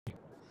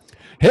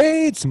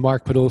Hey, it's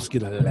Mark Podolsky,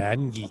 the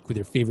Land Geek, with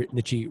your favorite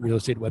niche real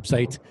estate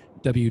website,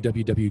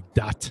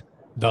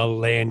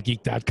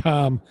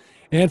 www.thelandgeek.com.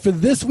 And for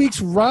this week's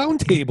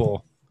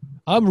roundtable,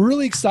 I'm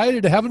really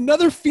excited to have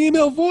another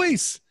female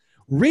voice,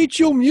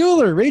 Rachel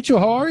Mueller. Rachel,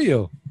 how are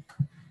you?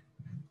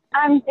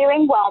 I'm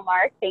doing well,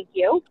 Mark. Thank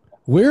you.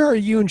 Where are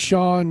you and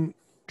Sean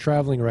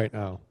traveling right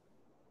now?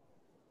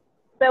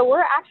 So we're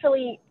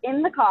actually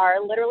in the car,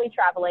 literally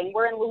traveling.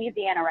 We're in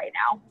Louisiana right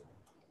now.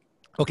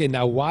 Okay,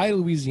 now why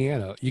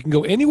Louisiana? You can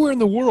go anywhere in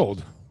the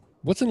world.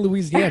 What's in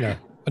Louisiana?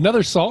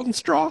 Another salt and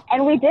straw?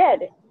 And we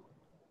did.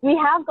 We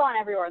have gone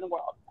everywhere in the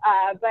world.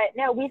 But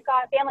no, we've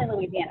got family in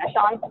Louisiana.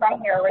 Sean's from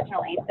here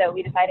originally, so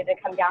we decided to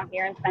come down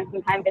here and spend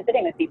some time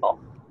visiting with people.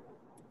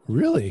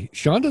 Really?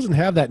 Sean doesn't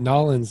have that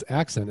Nolans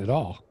accent at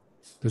all.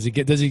 Does he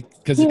because he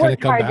kind of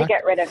come worked hard back? to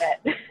get rid of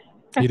it.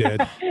 He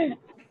did.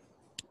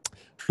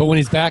 But when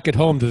he's back at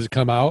home, does it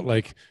come out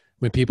like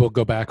when people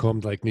go back home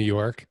to like New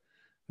York?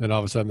 Then all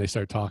of a sudden they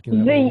start talking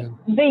that way again?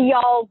 The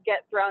y'all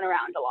get thrown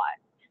around a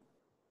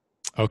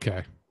lot.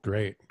 Okay,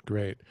 great.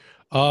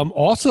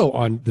 Also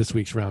on this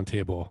week's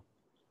roundtable,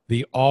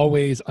 the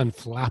always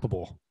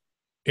unflappable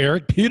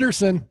Eric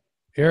Peterson.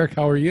 Eric,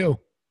 how are you?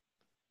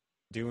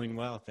 Doing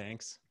well,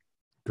 thanks.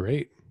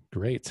 Great.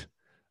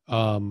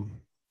 I've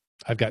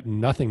got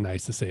nothing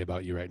nice to say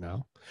about you right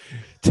now.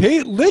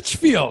 Tate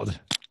Litchfield,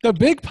 the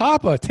Big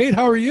Papa. Tate,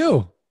 how are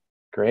you?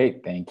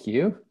 Great, thank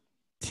you.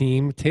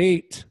 Team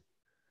Tate.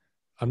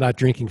 I'm not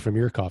drinking from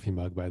your coffee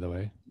mug, by the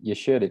way. You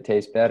should. It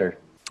tastes better.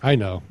 I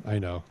know.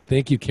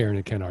 Thank you, Karen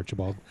and Ken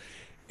Archibald.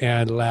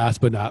 And last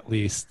but not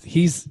least,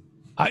 he's,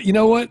 you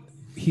know what?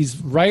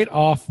 He's right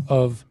off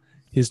of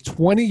his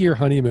 20-year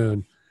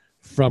honeymoon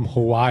from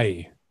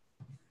Hawaii.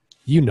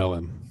 You know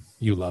him.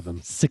 You love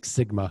him. Six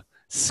Sigma.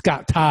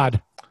 Scott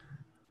Todd.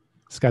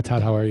 Scott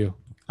Todd, how are you?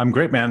 I'm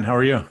great, man. How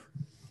are you?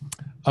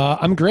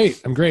 I'm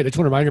great. I just want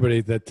to remind everybody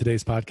that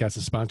today's podcast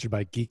is sponsored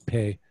by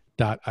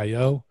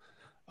geekpay.io.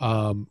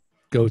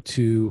 Go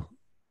to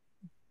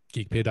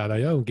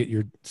geekpay.io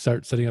and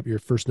start setting up your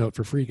first note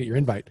for free. Get your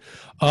invite.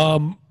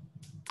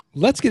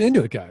 Let's get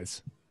into it,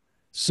 guys.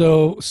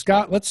 So,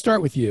 Scott, let's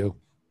start with you.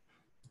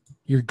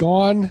 You're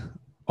gone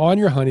on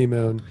your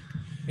honeymoon,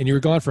 and you were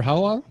gone for how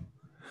long?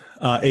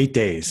 8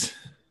 days.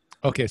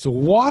 Okay, so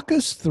walk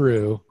us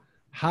through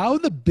how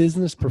the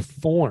business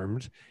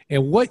performed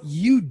and what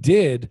you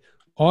did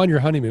on your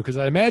honeymoon. Because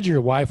I imagine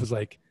your wife was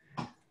like,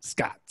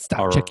 Scott,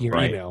 stop checking your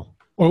email.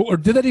 Or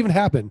did that even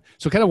happen?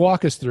 So kind of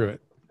walk us through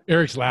it.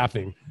 Eric's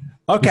laughing.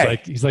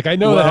 Okay. He's like, I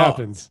know that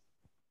happens.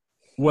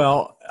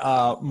 Well,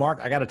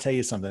 Mark, I got to tell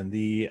you something.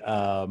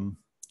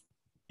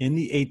 In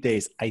the 8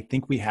 days, I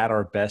think we had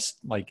our best,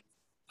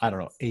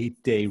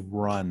 8-day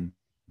run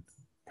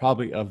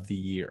probably of the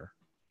year.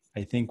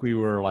 I think we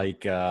were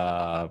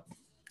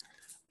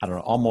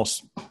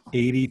almost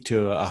 $80,000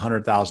 to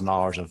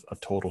 $100,000 of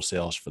total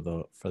sales for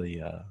the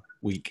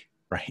week,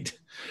 right?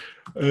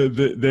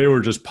 They were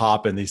just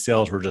popping. These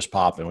sales were just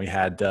popping. We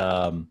had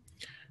a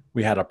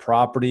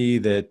property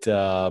that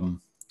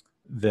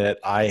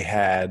I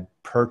had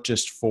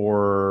purchased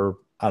for,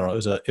 it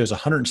was a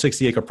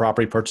 160 acre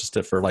property, purchased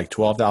it for like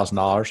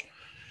 $12,000.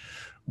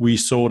 We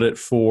sold it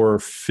for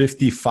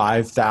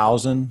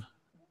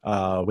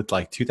 $55,000 with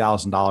like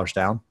 $2,000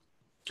 down.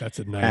 That's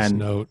a nice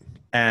note.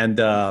 And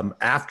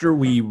after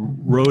we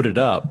wrote it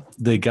up,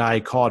 the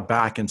guy called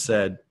back and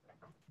said,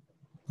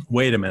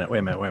 wait a minute.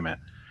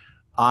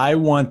 I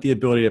want the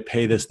ability to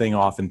pay this thing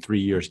off in 3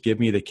 years. Give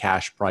me the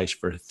cash price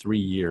for 3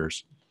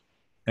 years.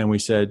 And we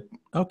said,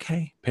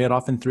 okay, pay it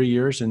off in 3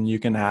 years and you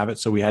can have it.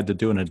 So we had to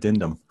do an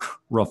addendum.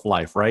 Rough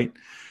life, right?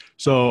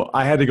 So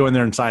I had to go in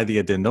there and sign the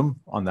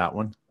addendum on that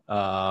one.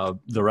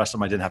 The rest of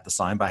them I didn't have to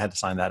sign, but I had to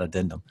sign that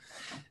addendum.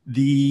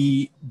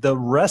 The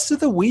rest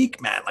of the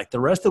week, man, I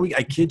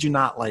kid you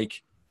not,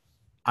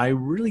 I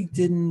really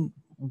didn't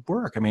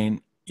work. I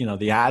mean,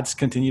 the ads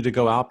continue to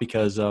go out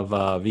because of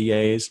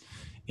VAs,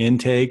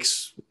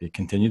 intakes, it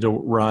continued to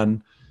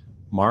run,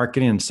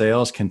 marketing and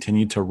sales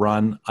continued to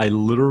run. I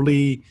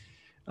literally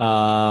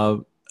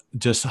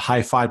just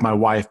high-fived my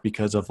wife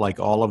because of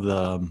all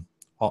of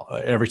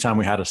every time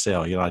we had a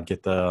sale, I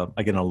get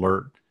an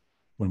alert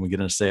when we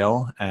get in a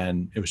sale,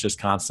 and it was just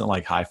constant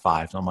high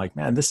fives. I'm like,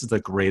 man, this is the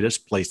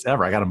greatest place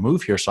ever. I got to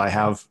move here so I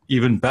have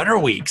even better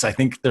weeks. I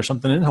think there's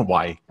something in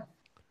Hawaii.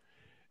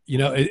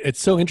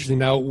 It's so interesting.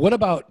 Now, what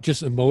about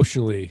just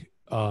emotionally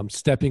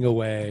stepping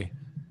away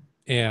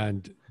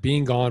and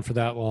being gone for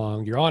that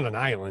long? You're on an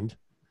island.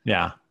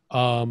 Yeah.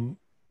 How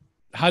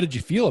did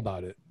you feel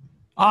about it?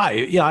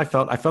 I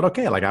felt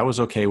okay. I was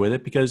okay with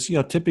it because,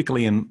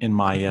 typically in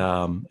my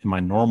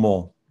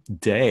normal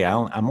day,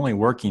 I'm only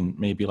working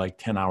maybe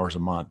 10 hours a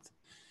month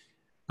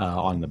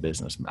on the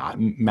business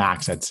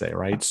max, I'd say.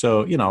 Right.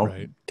 So,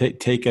 right.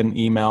 Take an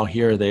email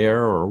here or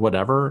there or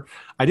whatever.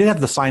 I did have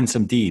to sign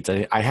some deeds.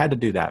 I had to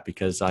do that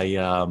because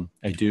I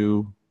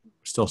do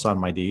still sign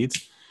my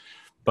deeds,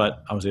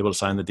 but I was able to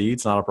sign the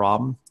deeds, not a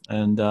problem.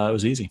 And it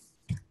was easy.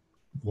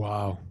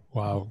 Wow.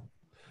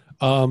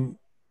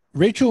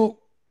 Rachel,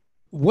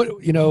 what,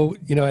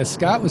 as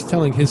Scott was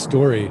telling his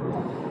story,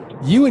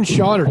 you and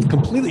Sean are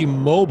completely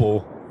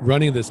mobile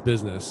running this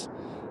business.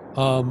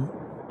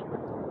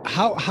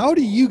 How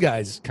do you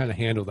guys kind of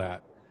handle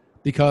that?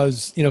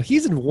 Because,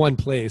 he's in one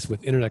place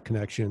with internet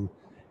connection.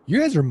 You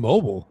guys are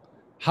mobile.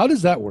 How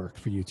does that work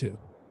for you two?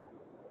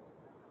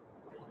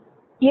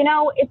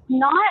 It's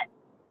not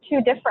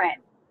too different.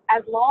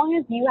 As long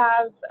as you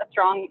have a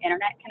strong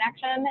internet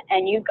connection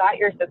and you've got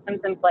your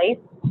systems in place,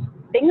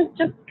 things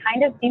just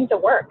kind of seem to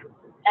work.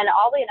 And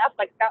oddly enough,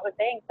 like Scott was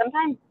saying,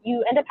 sometimes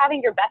you end up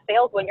having your best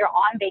sales when you're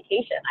on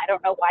vacation. I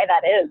don't know why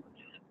that is,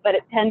 but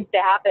it tends to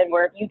happen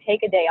where if you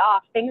take a day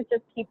off, things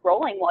just keep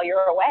rolling while you're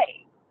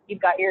away.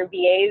 You've got your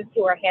VAs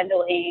who are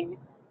handling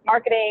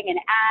marketing and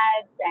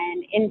ads,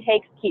 and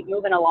intakes keep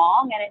moving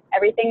along, and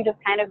everything just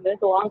kind of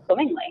moves along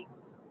swimmingly.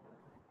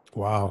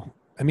 Wow.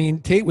 I mean,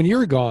 Tate, when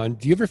you're gone,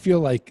 do you ever feel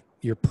like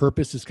your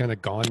purpose is kind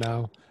of gone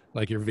now?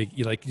 Like do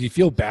you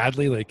feel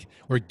badly, like,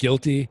 or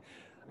guilty?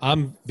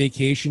 I'm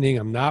vacationing,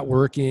 I'm not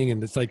working,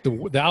 and it's like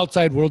the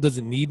outside world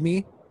doesn't need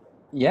me.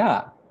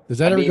 Yeah. Does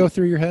that ever go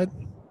through your head?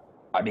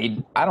 I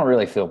mean, I don't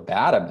really feel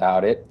bad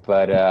about it,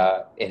 but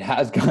it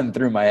has gone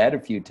through my head a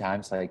few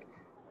times. Like,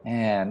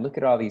 man, look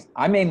at all these.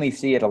 I mainly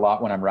see it a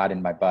lot when I'm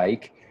riding my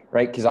bike,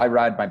 right? Because I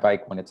ride my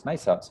bike when it's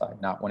nice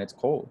outside, not when it's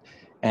cold.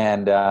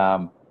 And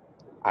I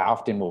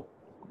often will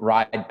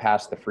ride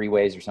past the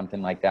freeways or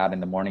something like that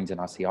in the mornings,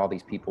 and I'll see all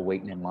these people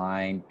waiting in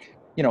line,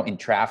 in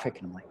traffic.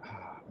 And I'm like,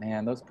 oh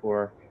man, those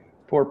poor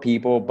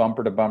people,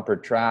 bumper to bumper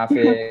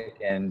traffic.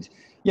 And,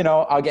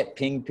 I'll get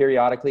pinged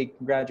periodically.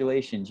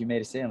 Congratulations, you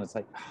made a sale. And it's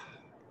like,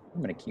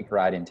 I'm going to keep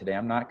riding today.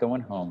 I'm not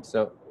going home.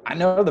 So I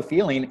know the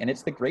feeling, and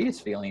it's the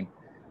greatest feeling.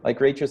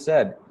 Like Rachel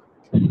said,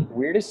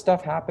 weirdest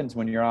stuff happens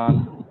when you're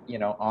on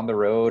the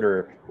road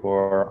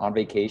or on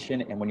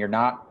vacation. And when you're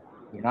not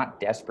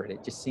desperate,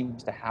 it just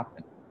seems to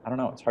happen. I don't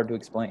know. It's hard to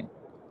explain.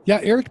 Yeah.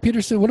 Eric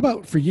Peterson, what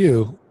about for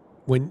you?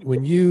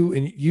 When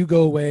you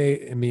go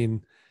away, I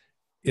mean,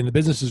 and the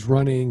business is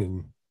running,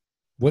 and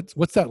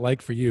what's that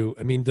like for you?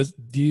 I mean,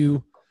 do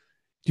you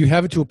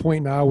have it to a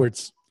point now where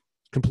it's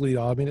completely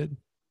automated?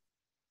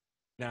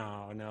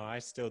 No, I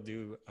still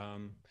do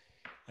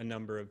a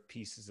number of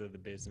pieces of the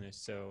business.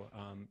 So,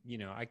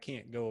 I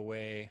can't go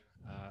away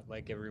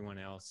like everyone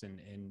else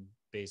and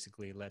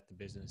basically let the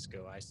business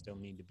go. I still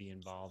need to be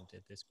involved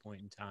at this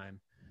point in time.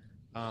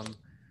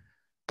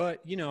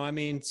 But, I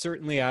mean,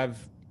 certainly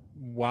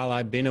while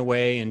I've been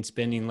away and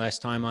spending less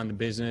time on the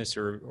business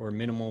or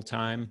minimal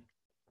time,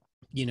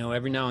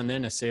 every now and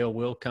then a sale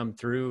will come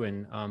through.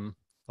 And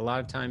a lot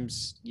of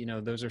times,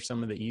 those are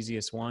some of the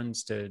easiest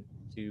ones to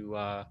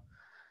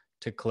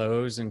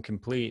close and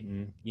complete.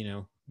 And,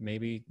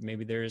 maybe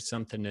there is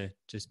something to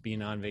just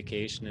being on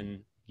vacation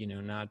and,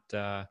 not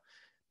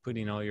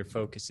putting all your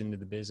focus into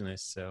the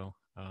business. So,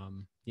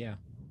 yeah.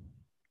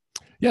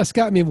 Yeah,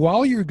 Scott, I mean,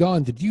 while you're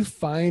gone, did you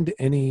find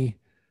any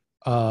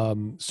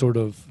sort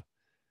of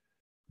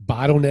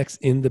bottlenecks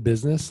in the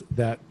business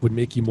that would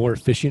make you more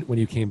efficient when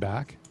you came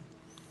back?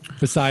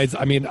 Besides,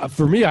 I mean,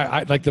 for me,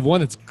 I like the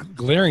one that's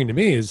glaring to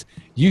me is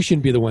you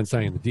shouldn't be the one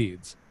signing the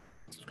deeds.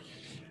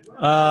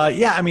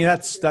 Yeah, I mean,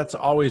 that's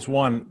always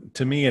one.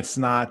 To me, it's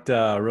not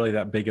really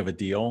that big of a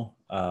deal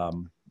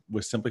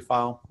with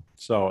Simplifile.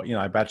 So,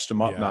 I batched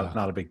them up, Yeah.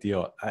 not a big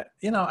deal. I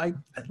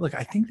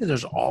think that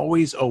there's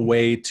always a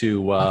way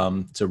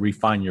to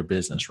refine your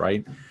business,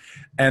 right?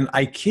 And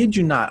I kid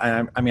you not,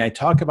 I mean, I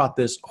talk about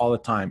this all the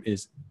time,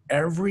 is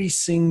every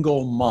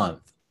single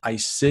month I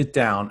sit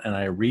down and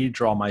I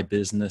redraw my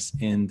business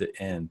end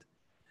to end.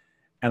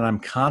 And I'm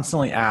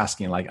constantly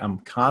asking, like, I'm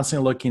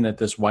constantly looking at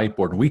this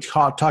whiteboard. And we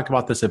talk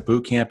about this at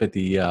boot camp at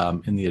the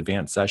in the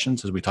advanced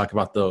sessions as we talk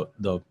about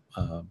the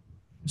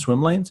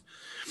swim lanes.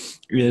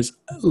 Is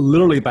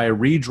literally by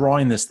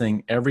redrawing this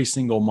thing every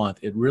single month,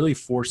 it really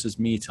forces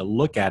me to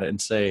look at it and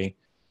say,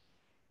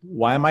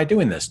 why am I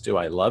doing this? Do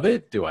I love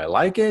it? Do I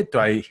like it? Do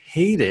I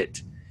hate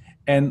it?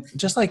 And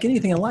just like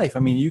anything in life, I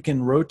mean, you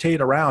can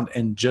rotate around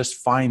and just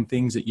find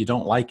things that you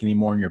don't like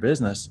anymore in your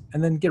business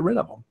and then get rid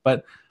of them.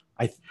 But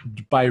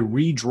by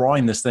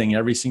redrawing this thing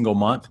every single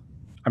month,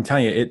 I'm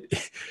telling you,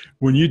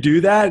 when you do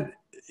that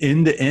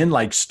end to end,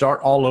 like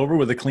start all over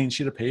with a clean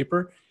sheet of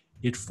paper,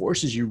 it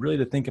forces you really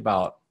to think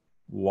about,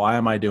 why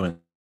am I doing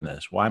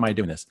this? Why am I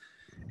doing this?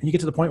 And you get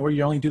to the point where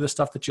you only do the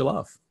stuff that you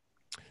love.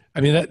 I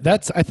mean, I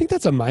think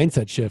that's a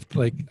mindset shift.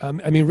 Like, I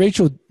mean,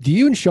 Rachel, do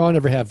you and Sean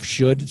ever have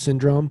should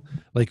syndrome?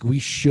 Like, we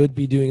should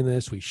be doing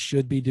this, we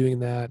should be doing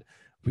that,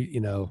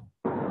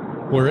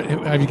 or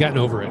have you gotten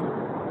over it?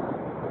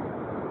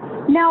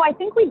 No, I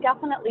think we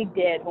definitely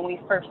did when we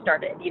first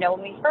started.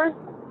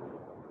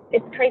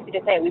 It's crazy to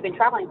say, we've been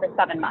traveling for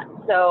 7 months.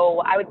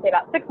 So I would say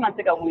about 6 months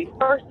ago when we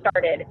first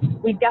started,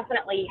 we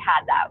definitely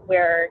had that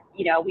where,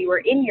 we were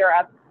in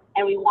Europe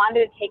and we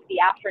wanted to take the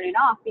afternoon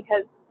off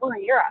because we're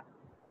in Europe.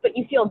 But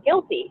you feel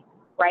guilty,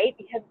 right?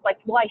 Because it's like,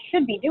 well, I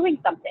should be doing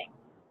something.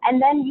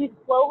 And then you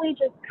slowly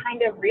just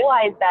kind of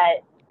realize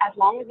that as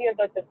long as you have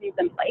those systems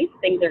in place,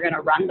 things are going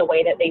to run the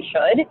way that they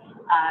should.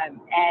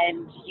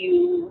 And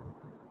you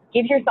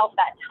give yourself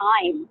that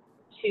time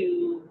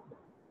to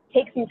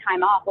take some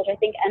time off, which I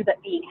think ends up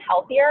being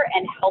healthier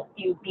and helps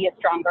you be a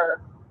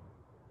stronger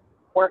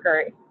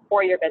worker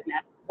for your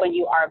business when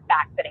you are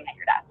back sitting at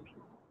your desk.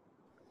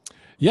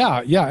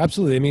 Yeah,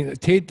 absolutely. I mean,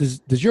 Tate,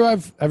 does your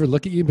wife ever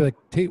look at you and be like,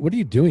 Tate, what are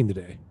you doing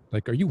today?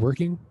 Like, are you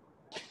working?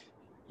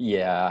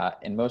 Yeah,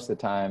 and most of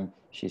the time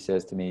she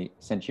says to me,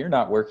 since you're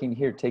not working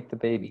here, take the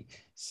baby.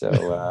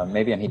 So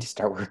maybe I need to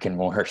start working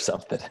more or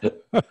something.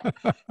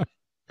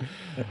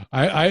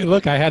 I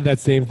look, I had that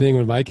same thing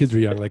when my kids were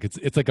young. Like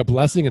it's like a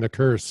blessing and a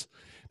curse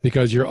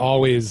because you're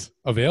always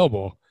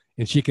available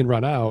and she can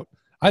run out.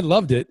 I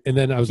loved it. And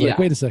then I was like,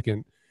 wait a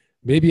second,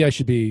 maybe I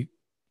should be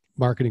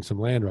marketing some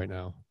land right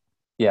now.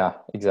 Yeah,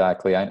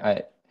 exactly.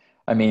 I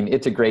mean,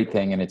 it's a great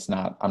thing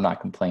and I'm not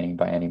complaining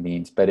by any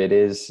means, but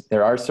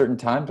there are certain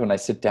times when I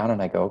sit down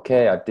and I go,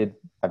 okay,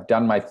 I've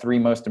done my 3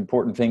 most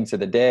important things of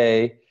the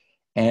day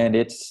and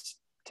it's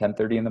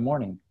 10:30 in the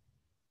morning.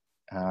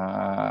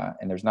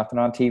 And there's nothing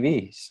on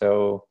TV.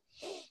 So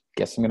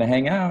guess I'm going to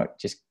hang out,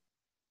 just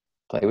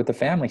play with the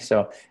family.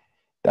 So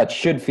that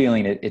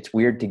feeling, it's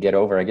weird to get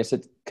over. I guess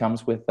it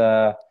comes with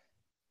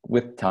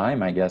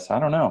time, I guess. I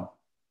don't know.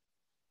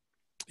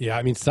 Yeah.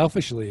 I mean,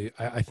 selfishly,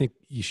 I think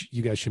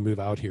you guys should move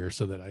out here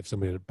so that I have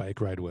somebody to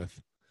bike ride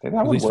with.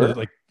 At least for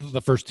like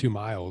the first 2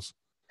 miles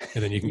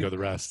and then you can go the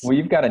rest. Well,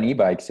 you've got an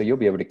e-bike, so you'll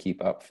be able to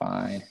keep up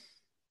fine.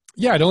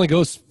 Yeah. It only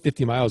goes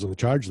 50 miles on the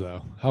charge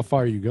though. How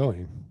far are you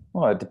going?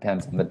 Well, it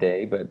depends on the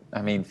day, but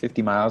I mean,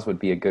 50 miles would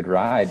be a good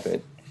ride,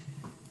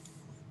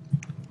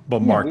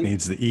 but Mark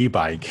needs the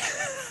e-bike.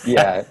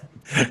 Yeah.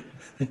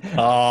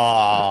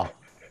 Oh,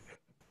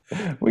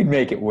 we'd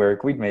make it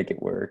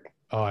work.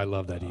 Oh, I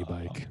love that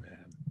e-bike.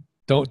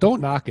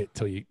 Don't knock it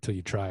till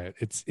you try it.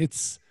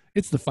 It's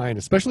the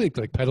finest, especially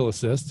like pedal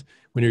assist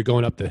when you're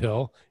going up the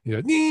hill. You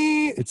know,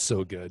 it's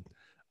so good.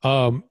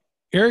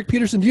 Eric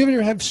Peterson, do you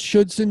ever have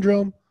should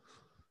syndrome?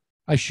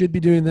 I should be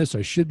doing this.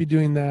 I should be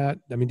doing that.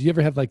 I mean, do you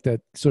ever have like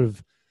that sort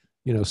of,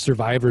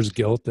 survivor's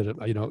guilt that,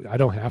 I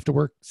don't have to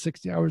work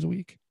 60 hours a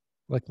week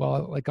like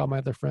all my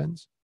other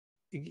friends?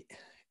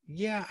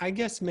 Yeah, I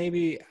guess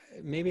maybe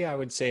I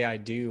would say I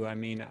do. I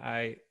mean,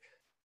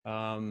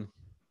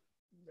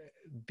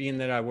 being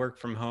that I work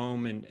from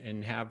home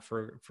and have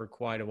for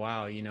quite a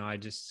while,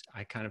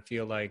 I kind of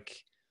feel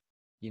like,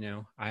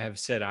 I have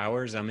set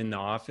hours. I'm in the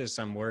office,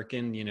 I'm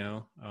working,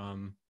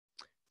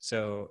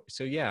 So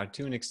yeah,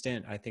 to an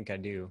extent, I think I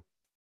do.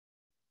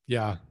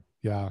 Yeah.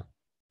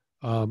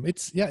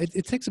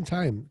 It takes some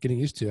time getting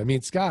used to. I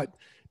mean, Scott,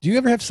 do you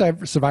ever have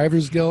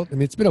survivor's guilt? I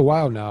mean, it's been a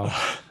while now,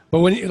 but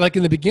when like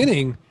in the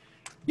beginning,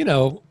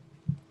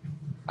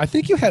 I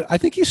think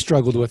you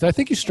struggled with it. I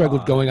think you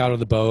struggled going out on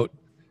the boat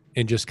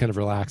and just kind of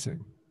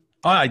relaxing.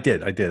 Oh, I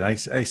did.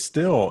 I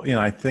still,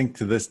 I think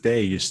to this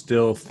day, you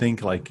still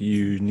think like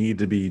you need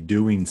to be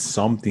doing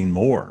something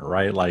more,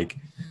 right? Like,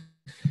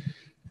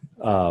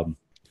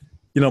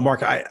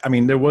 Mark, I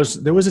mean, there was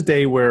a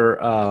day where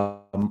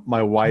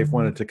my wife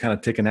wanted to kind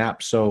of take a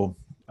nap. So,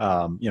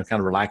 kind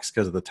of relax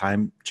because of the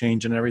time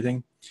change and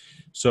everything.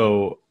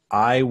 So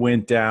I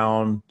went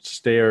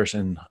downstairs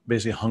and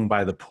basically hung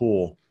by the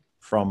pool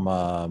from,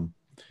 I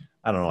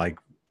don't know, like,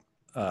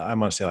 I'm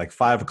going to say like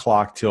 5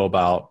 o'clock till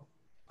about,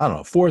 I don't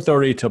know,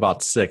 4:30 to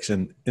about 6.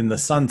 And the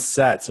sun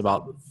sets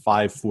about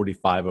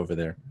 5:45 over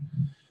there.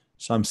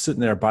 So I'm sitting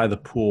there by the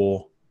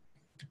pool,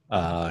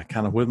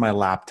 kind of with my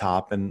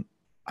laptop. And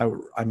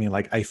I mean,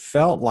 like I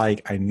felt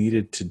like I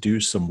needed to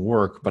do some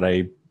work, but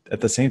at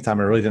the same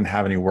time, I really didn't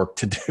have any work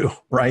to do.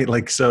 Right.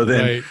 Like, so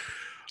then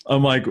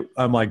I'm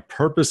like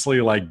purposely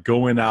like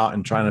going out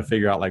and trying to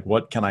figure out like,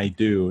 what can I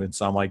do? And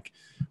so I'm like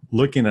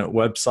looking at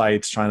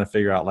websites, trying to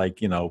figure out like,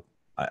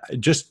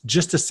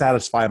 just to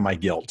satisfy my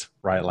guilt,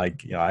 right?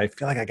 Like, I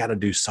feel like I got to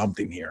do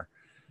something here.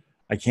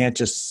 I can't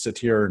just sit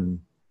here and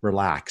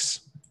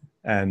relax.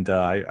 And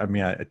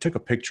I took a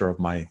picture of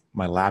my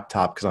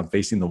laptop because I'm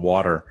facing the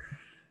water.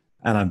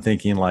 And I'm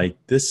thinking like,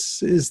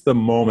 this is the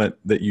moment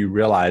that you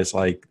realize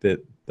like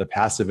that the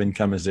passive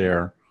income is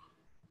there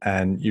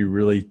and you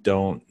really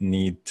don't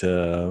need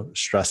to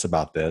stress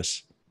about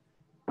this.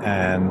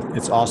 And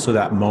it's also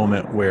that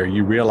moment where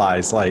you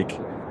realize like,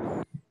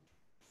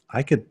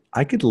 I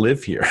could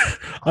live here.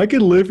 I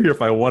could live here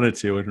if I wanted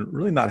to and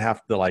really not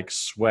have to like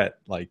sweat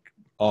like,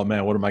 oh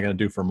man, what am I going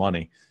to do for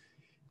money?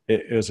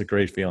 It was a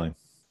great feeling.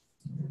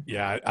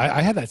 Yeah,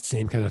 I had that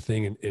same kind of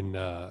thing in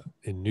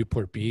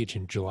Newport Beach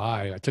in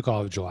July. I took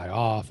all of July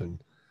off,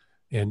 and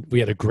we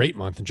had a great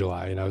month in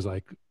July. And I was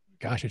like,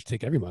 "Gosh, I should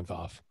take every month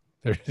off.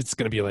 It's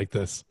going to be like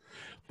this."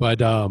 But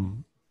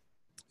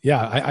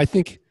yeah, I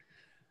think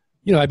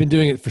I've been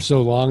doing it for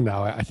so long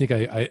now. I think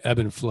I ebb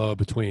and flow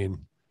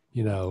between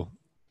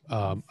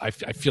I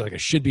feel like I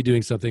should be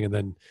doing something, and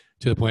then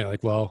to the point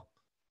like, well,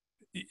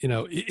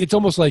 it's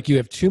almost like you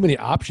have too many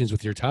options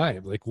with your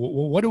time. Like,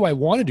 well, what do I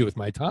want to do with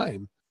my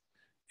time?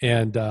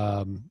 And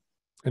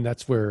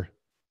that's where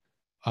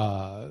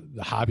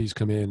the hobbies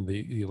come in,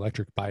 the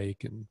electric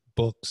bike and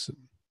books and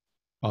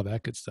all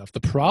that good stuff. The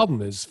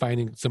problem is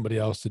finding somebody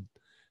else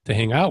to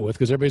hang out with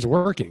because everybody's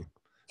working.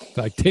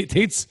 Like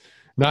Tate's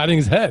nodding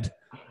his head.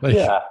 Like,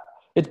 yeah.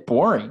 it's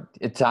boring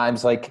at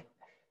times. Like,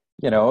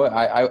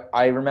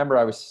 I remember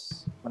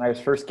when I was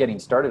first getting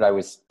started, I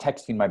was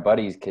texting my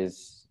buddies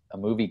because a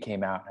movie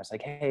came out. I was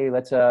like, hey,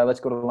 let's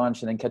go to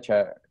lunch and then catch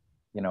a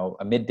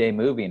midday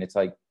movie. And it's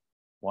like,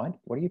 what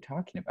are you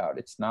talking about?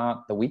 It's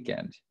not the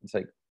weekend. It's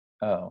like,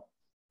 oh,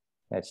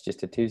 that's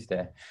just a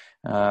Tuesday.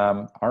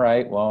 All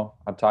right, well,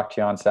 I'll talk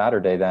to you on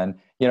Saturday then.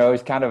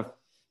 It's kind of,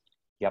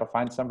 you got to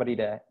find somebody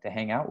to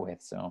hang out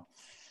with. So.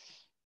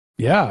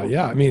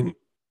 Yeah. I mean,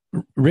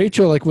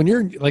 Rachel, like when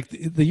you're like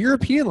the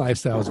European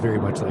lifestyle is very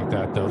much like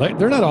that though. Like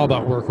they're not all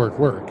about work.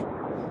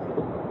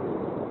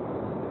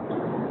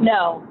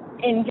 No,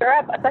 in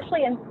Europe,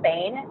 especially in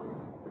Spain,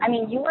 I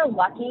mean, you were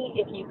lucky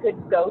if you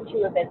could go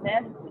to a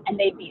business and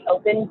they'd be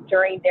open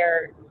during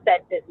their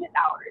set business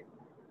hours.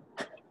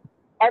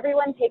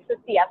 Everyone takes a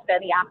siesta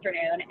in the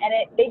afternoon, and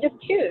they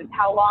just choose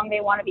how long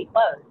they want to be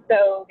closed.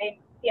 So they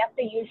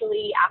siesta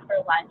usually after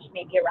lunch,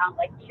 maybe around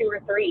like 2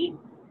 or 3,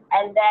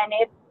 and then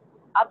it's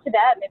up to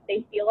them if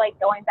they feel like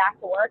going back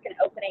to work and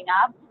opening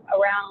up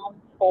around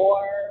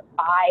 4,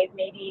 5,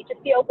 maybe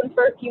just be open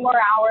for a few more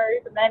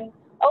hours, and then,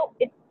 oh,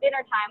 it's dinner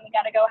time. We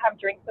got to go have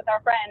drinks with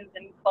our friends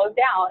and close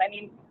down. I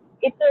mean,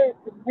 it's a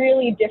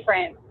really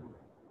different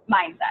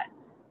mindset.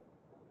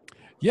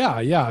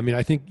 Yeah. I mean,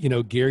 I think,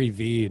 Gary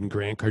Vee and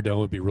Grant Cardone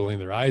would be rolling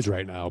their eyes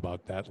right now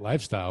about that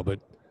lifestyle, but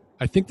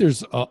I think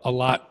there's a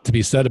lot to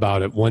be said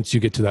about it once you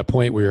get to that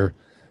point where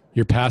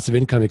your passive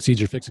income exceeds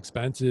your fixed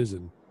expenses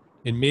and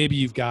maybe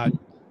you've got,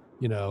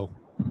 to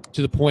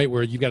the point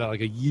where you've got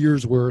like a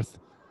year's worth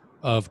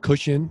of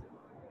cushion.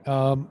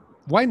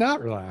 Why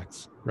not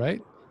relax,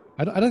 right?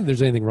 I don't think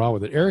there's anything wrong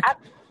with it. Eric,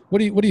 what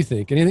do you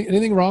think?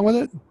 Anything wrong with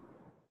it?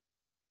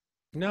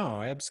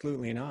 No,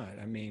 absolutely not.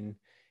 I mean,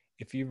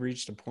 if you've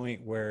reached a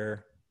point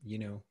where,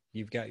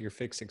 you've got your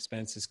fixed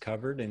expenses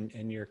covered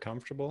and you're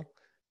comfortable,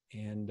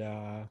 and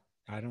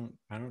I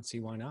don't see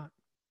why not.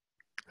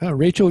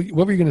 Rachel,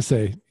 what were you going to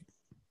say?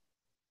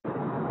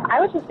 I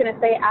was just going to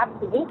say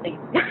absolutely.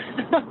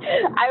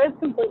 I was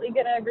completely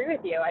going to agree with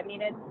you. I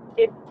mean,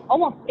 it's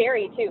almost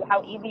scary too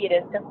how easy it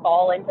is to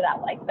fall into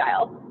that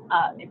lifestyle.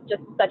 It's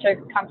just such a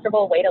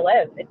comfortable way to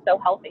live. It's so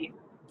healthy.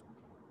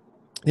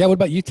 Yeah. What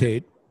about you,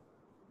 Tate?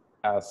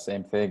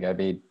 Same thing. I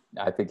mean,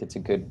 I think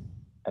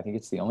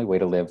it's the only way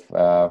to live.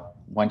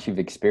 Once you've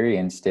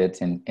experienced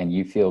it and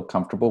you feel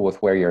comfortable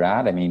with where you're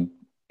at, I mean,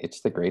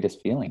 it's the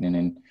greatest feeling.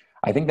 And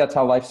I think that's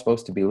how life's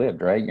supposed to be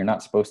lived, right? You're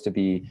not supposed to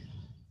be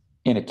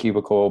in a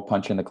cubicle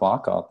punching the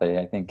clock all day.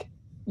 I think,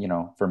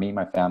 for me,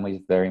 my family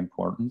is very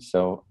important.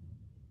 So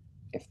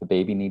if the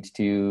baby needs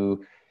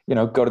to,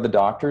 go to the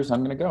doctors,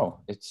 I'm going to go.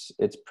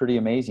 It's pretty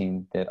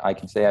amazing that I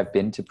can say I've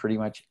been to pretty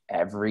much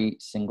every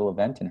single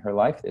event in her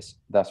life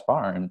thus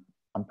far. And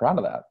I'm proud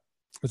of that.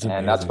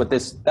 And that's what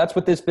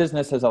this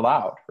business has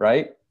allowed,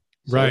 right?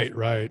 So,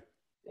 right.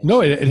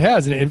 No, it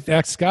has. And in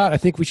fact, Scott, I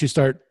think we should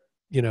start,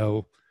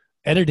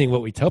 editing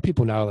what we tell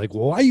people now. Like,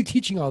 well, why are you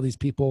teaching all these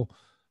people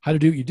how to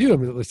do what you do? I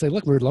mean, let's say,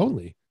 look, we're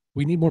lonely.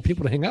 We need more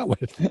people to hang out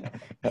with.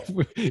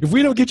 If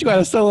we don't get you out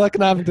of subtle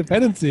economic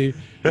dependency,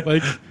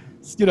 like,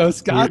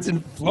 Scott's in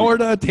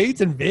Florida,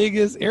 Tate's in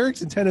Vegas,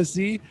 Eric's in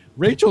Tennessee,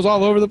 Rachel's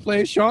all over the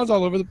place, Sean's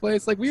all over the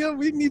place. Like,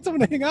 we need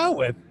someone to hang out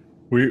with.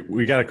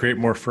 We got to create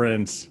more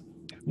friends.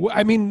 Well,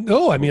 I mean,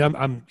 no, I mean,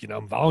 I'm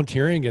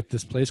volunteering at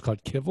this place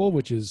called Kivel,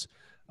 which is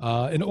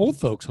an old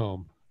folks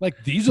home.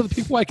 Like, these are the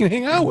people I can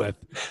hang out with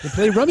and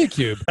play Rummy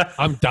Cube.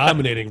 I'm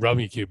dominating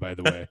Rummy Cube, by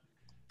the way.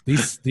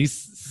 These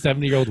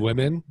 70-year-old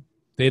women,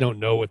 they don't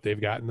know what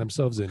they've gotten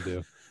themselves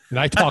into. And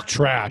I talk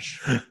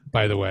trash,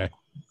 by the way.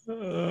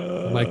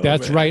 I'm like,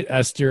 that's right,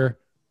 Esther.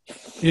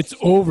 It's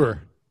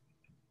over.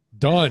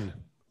 Done.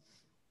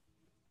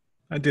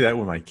 I do that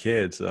with my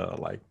kids,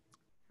 like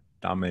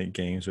dominate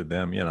games with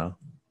them,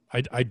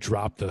 I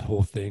dropped the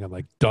whole thing. I'm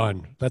like,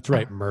 done. That's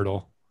right,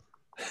 Myrtle.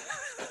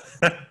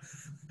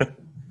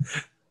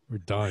 We're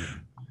done.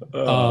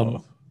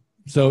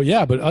 So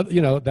yeah, but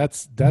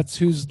that's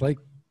who's like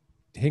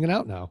hanging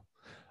out now,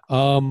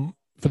 for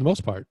the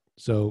most part.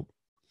 So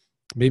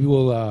maybe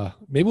we'll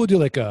do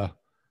like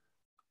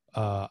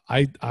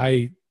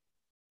I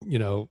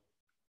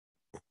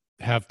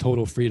have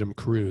total freedom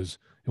cruise,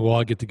 and we'll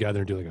all get together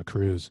and do like a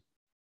cruise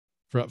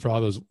for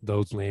all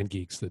those land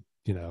geeks that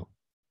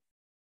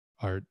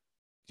are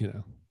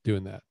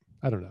doing that.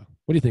 I don't know.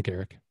 What do you think,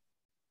 Eric?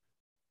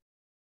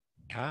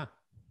 Yeah.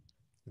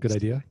 Good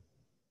idea.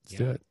 Let's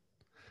do it.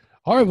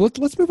 All right. Well,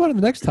 let's move on to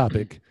the next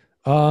topic.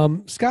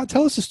 Scott,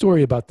 tell us a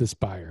story about this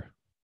buyer.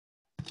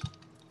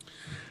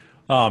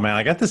 Oh man,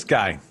 I got this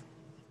guy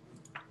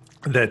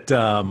that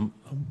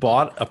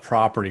bought a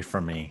property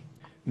from me.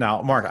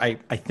 Now, Mark, I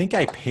think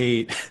I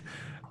paid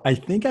like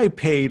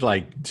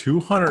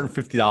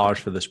 $250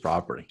 for this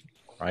property,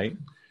 right?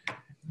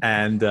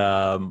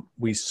 And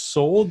we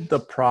sold the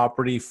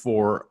property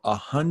for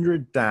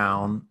 $100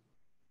 down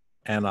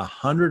and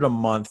 $100 a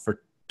month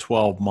for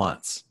 12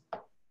 months.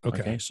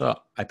 Okay. So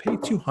I paid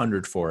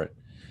 $200 for it.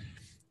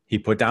 He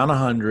put down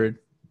 $100.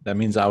 That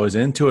means I was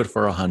into it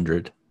for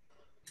 $100.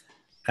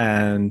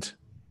 And,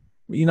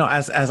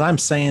 as I'm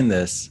saying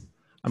this,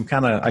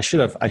 I should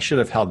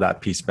have held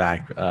that piece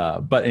back.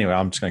 But anyway,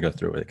 I'm just going to go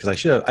through with it because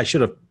I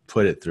should have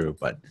put it through,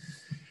 but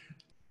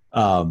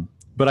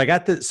I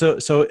got the,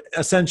 so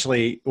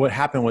essentially what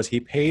happened was he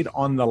paid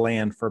on the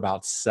land for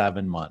about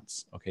 7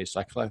 months. Okay. So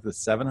I collected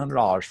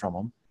 $700 from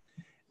him,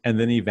 and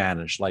then he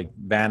vanished, like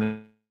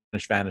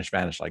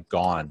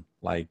gone,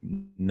 like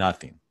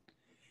nothing.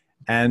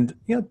 And,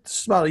 this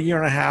is about 1.5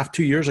 years,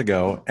 2 years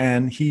ago.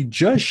 And he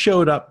just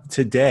showed up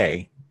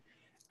today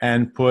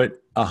and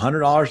put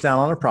 $100 down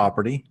on a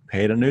property,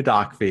 paid a new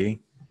doc fee,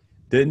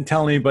 didn't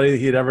tell anybody that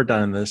he had ever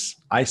done this.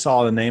 I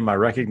saw the name, I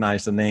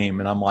recognized the name,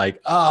 and I'm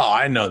like, oh,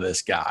 I know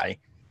this guy.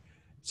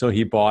 So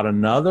he bought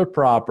another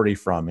property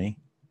from me,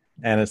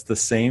 and it's the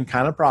same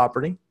kind of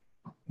property.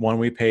 One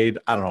we paid,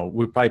 I don't know,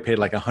 we probably paid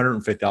like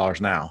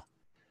 $150 now.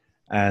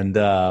 And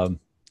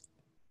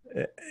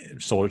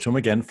sold it to him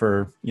again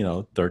for,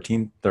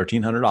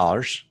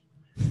 $1,300.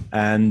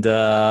 And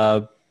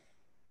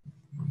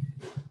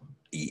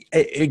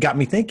it got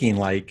me thinking,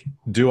 like,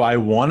 do I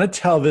want to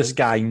tell this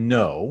guy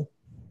no?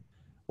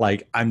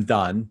 Like, I'm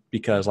done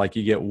because, like,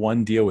 you get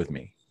one deal with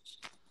me.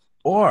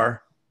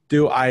 Or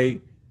should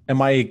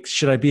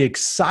I be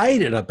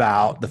excited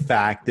about the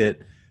fact that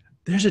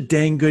there's a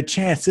dang good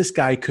chance this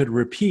guy could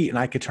repeat and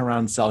I could turn around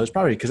and sell his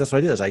property? Because that's what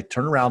I did. I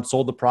turned around,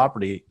 sold the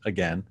property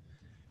again.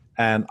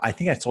 And I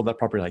think I sold that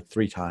property like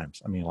 3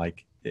 times. I mean,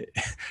 like, it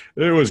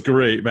was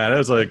great, man. It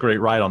was a great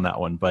ride on that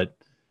one. But,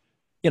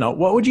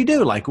 what would you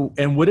do? Like,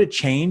 and would it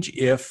change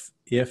if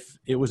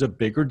it was a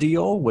bigger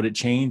deal? Would it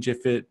change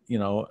if it,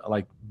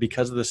 like,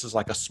 because this is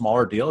like a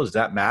smaller deal? Does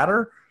that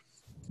matter?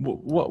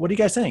 What do you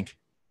guys think?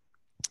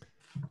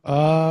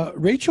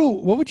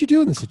 Rachel, what would you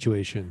do in this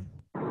situation?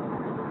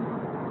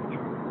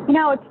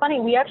 It's funny.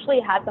 We actually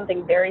had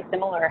something very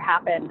similar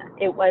happen.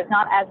 It was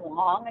not as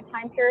long a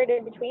time period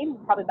in between,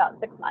 probably about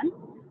 6 months,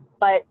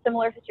 but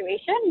similar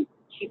situation,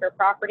 cheaper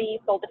property,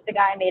 sold it to the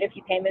guy, made a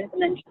few payments,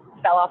 and then just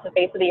fell off the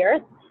face of the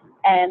earth.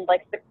 And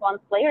like 6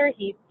 months later,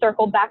 he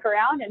circled back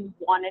around and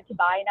wanted to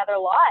buy another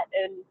lot.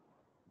 And,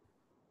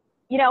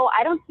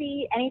 I don't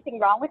see anything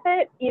wrong with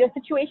it.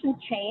 Situations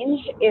change.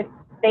 If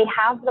they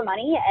have the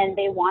money and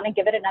they want to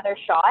give it another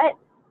shot,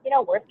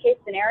 worst case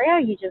scenario,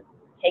 you just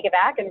take it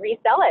back and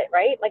resell it,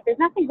 right? Like, there's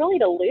nothing really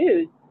to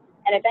lose.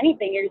 And if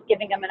anything, you're just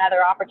giving them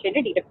another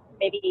opportunity to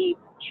maybe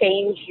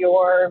change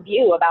your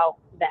view about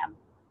them.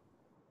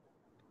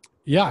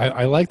 Yeah,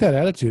 I like that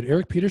attitude.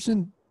 Eric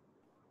Peterson,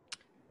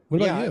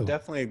 what about you?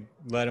 Definitely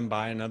let him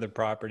buy another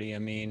property. I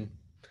mean,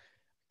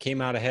 came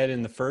out ahead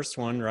in the first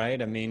one,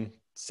 right? I mean,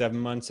 7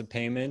 months of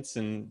payments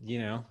and,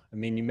 you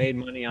made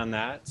money on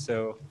that.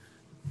 So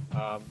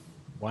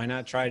why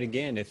not try it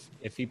again?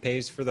 If he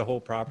pays for the whole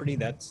property,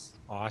 that's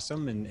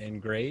awesome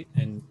and great.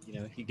 And,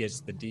 he gets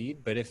the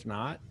deed. But if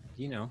not,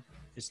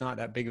 it's not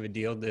that big of a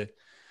deal to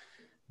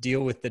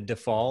deal with the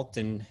default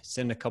and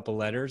send a couple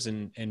letters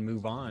and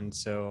move on.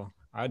 So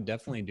I'd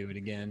definitely do it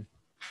again.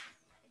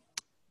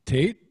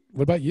 Tate,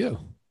 what about you?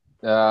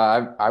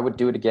 I would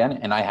do it again,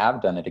 and I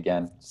have done it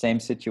again. Same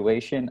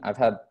situation. I've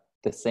had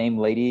the same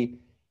lady.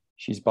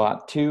 She's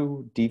bought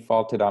 2,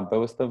 defaulted on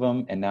both of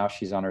them, and now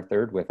she's on her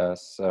 3rd with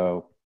us.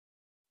 So,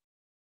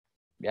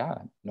 yeah,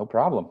 no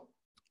problem.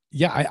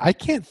 Yeah, I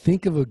can't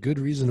think of a good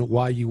reason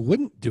why you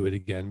wouldn't do it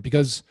again,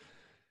 because,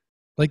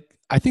 like,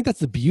 I think that's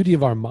the beauty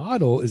of our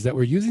model is that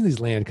we're using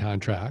these land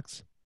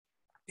contracts,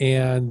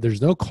 and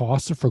there's no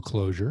cost of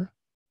foreclosure.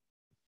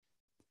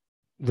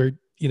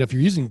 If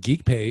you're using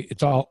GeekPay,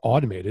 it's all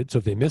automated. So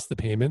if they miss the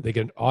payment, they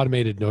get an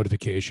automated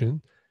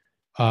notification.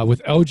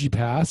 With LG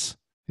Pass,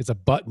 it's a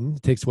button.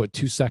 It takes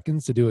 2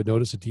 seconds to do a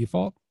notice of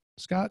default.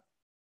 Scott,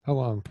 how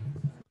long?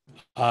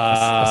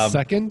 A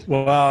second?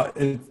 Well,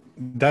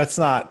 that's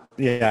not.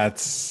 Yeah,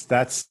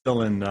 that's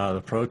still in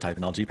the prototype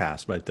in LG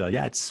Pass, but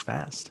yeah, it's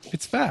fast.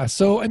 It's fast.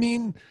 So I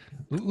mean,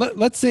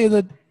 let's say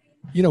that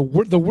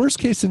the worst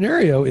case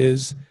scenario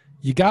is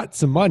you got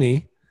some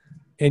money,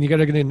 and you got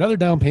to get another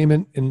down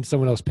payment, and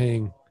someone else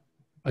paying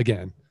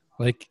again.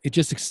 Like, it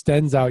just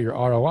extends out your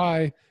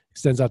ROI,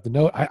 extends out the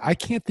note. I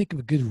can't think of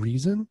a good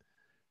reason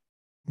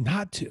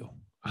not to,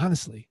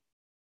 honestly.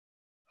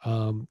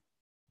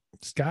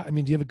 Scott, I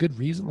mean, do you have a good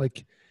reason?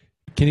 Like,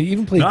 can you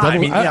even play devil?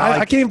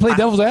 I can't even play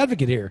devil's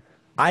advocate here.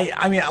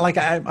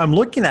 I'm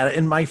looking at it,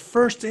 and my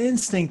first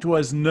instinct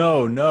was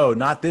no,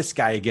 not this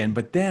guy again.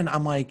 But then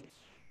I'm like,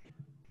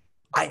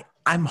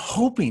 I'm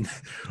hoping,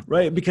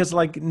 right? Because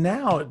like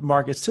now,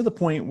 Mark, it's to the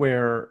point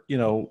where,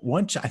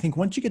 once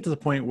you get to the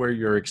point where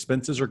your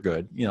expenses are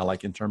good,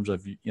 like in terms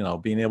of,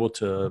 being able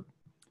to,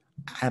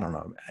 I don't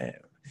know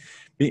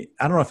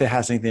if it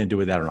has anything to do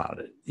with that or not.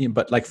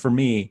 But like for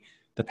me,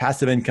 the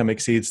passive income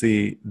exceeds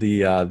the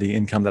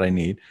income that I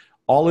need.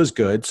 All is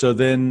good. So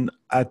then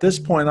at this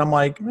point, I'm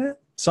like,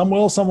 some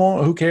will, some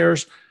won't. Who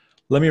cares?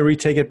 Let me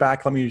retake it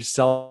back. Let me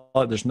sell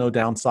it. There's no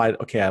downside.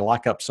 Okay, I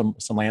lock up some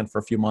land for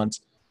a few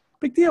months.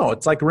 Big deal.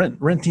 It's like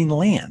renting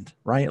land,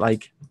 right?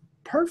 Like,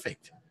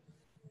 perfect.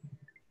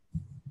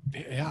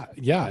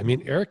 Yeah. I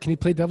mean, Eric, can you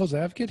play devil's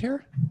advocate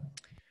here?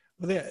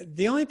 Well,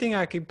 the only thing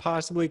I could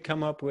possibly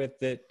come up with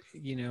that,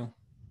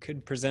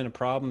 could present a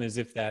problem is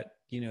if that,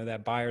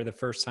 that buyer the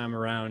first time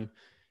around,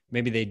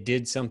 maybe they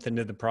did something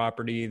to the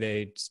property.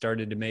 They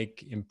started to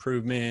make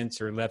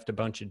improvements or left a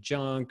bunch of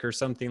junk or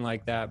something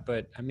like that.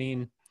 But I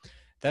mean,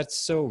 that's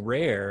so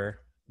rare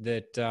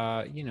that,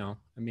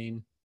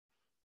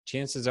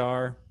 chances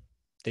are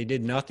they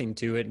did nothing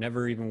to it,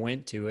 never even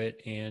went to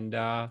it. And,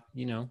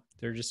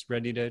 they're just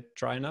ready to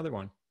try another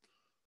one.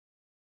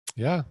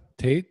 Yeah.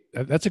 Tate,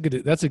 that's a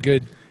good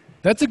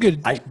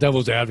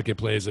devil's advocate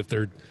plays if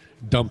they're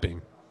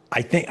dumping.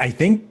 I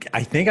think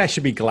I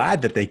should be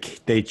glad that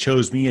they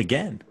chose me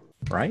again,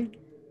 right?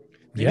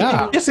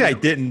 Yeah. Obviously, I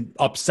didn't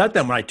upset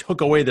them when I took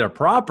away their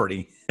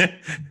property.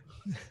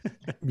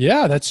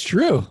 Yeah, that's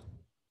true.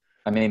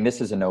 I mean,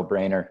 this is a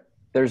no-brainer.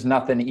 There's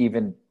nothing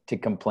even to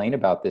complain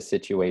about this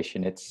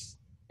situation. It's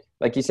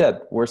like you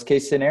said, worst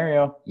case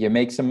scenario, you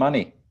make some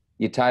money.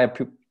 You tie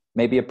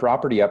maybe a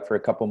property up for a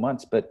couple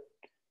months, but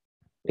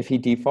if he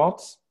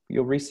defaults,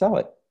 you'll resell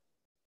it.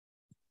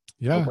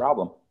 Yeah. No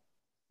problem.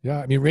 Yeah.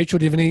 I mean, Rachel,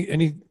 do you have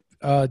any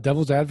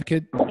devil's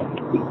advocate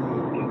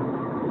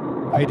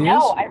ideas?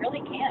 No, I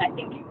really can't. I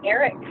think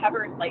Eric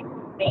covered like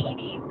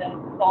maybe the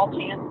small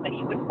chance that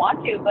you would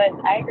want to, but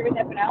I agree with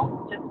everyone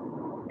else. Just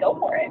go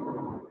for it.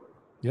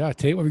 Yeah.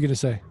 Tate, what were you going to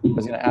say? I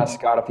was going to ask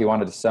Scott if he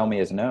wanted to sell me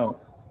his note.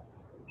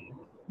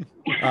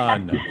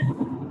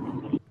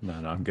 No,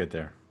 I'm good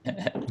there.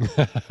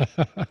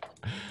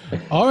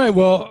 All right.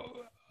 Well,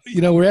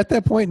 we're at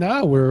that point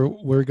now where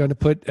we're going to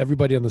put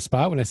everybody on the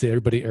spot. When I say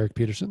everybody, Eric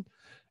Peterson,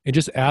 and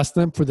just ask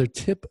them for their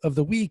tip of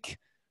the week,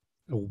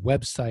 a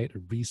website, a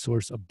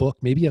resource, a book,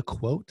 maybe a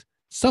quote,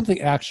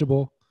 something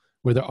actionable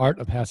where the art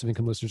of passive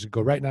income listeners could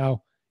go right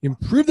now,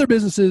 improve their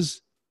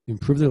businesses,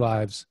 improve their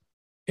lives.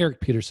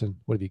 Eric Peterson,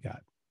 what have you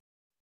got?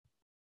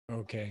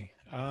 Okay.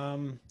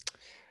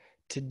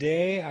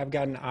 Today I've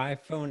got an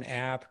iPhone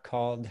app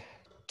called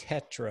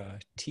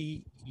Tetra,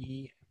 Tetra.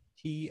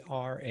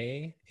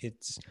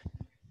 It's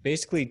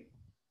basically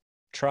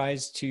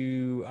tries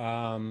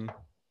to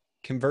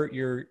convert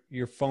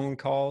your phone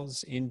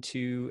calls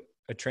into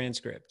a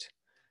transcript.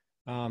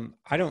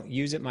 I don't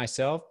use it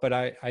myself, but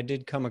I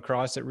did come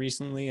across it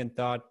recently and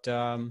thought,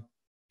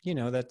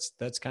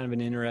 that's kind of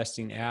an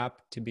interesting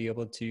app to be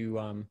able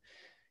to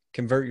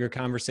convert your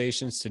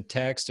conversations to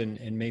text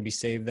and maybe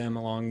save them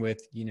along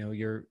with,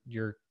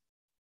 your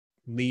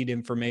lead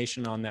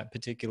information on that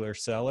particular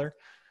seller.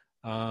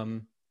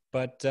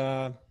 But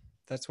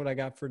that's what I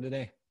got for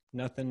today.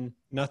 Nothing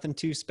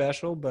too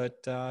special, but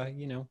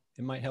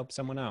it might help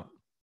someone out.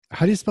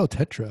 How do you spell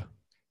Tetra?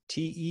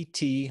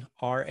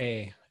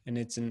 Tetra, and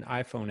it's an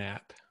iPhone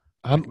app.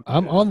 I'm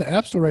on the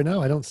App Store right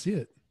now. I don't see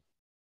it.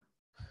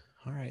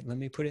 All right, let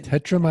me put it.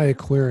 Tetra My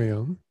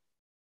Aquarium.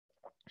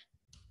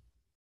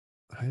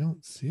 I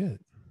don't see it.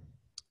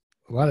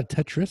 A lot of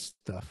Tetris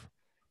stuff.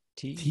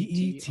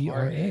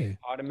 Tetra.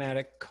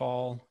 Automatic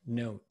call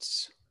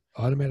notes.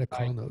 Automatic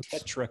call notes.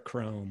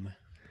 Tetrachrome.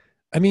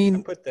 I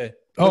mean,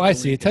 I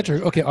see.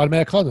 Tetra. Okay,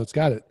 automatic call notes.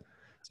 Got it.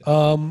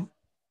 So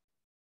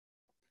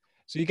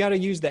you got to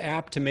use the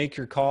app to make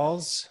your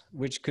calls,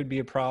 which could be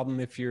a problem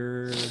if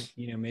you're,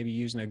 maybe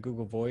using a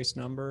Google Voice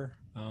number.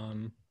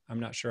 I'm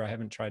not sure. I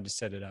haven't tried to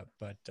set it up,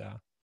 but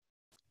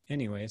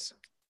anyways.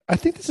 I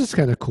think this is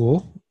kind of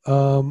cool.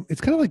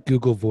 It's kind of like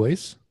Google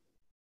Voice,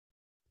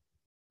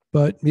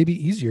 but maybe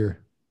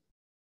easier.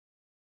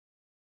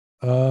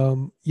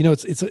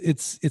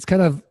 It's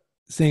kind of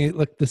saying,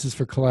 look, this is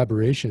for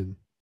collaboration.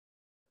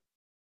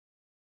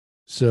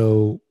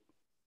 So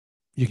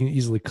you can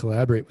easily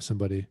collaborate with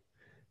somebody.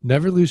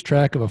 Never lose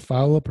track of a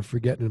follow-up or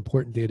forget an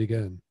important date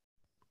again.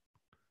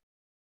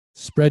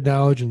 Spread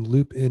knowledge and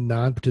loop in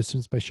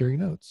non-participants by sharing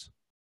notes.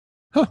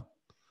 Huh.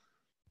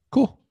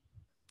 Cool.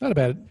 Not a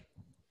bad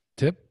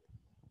tip.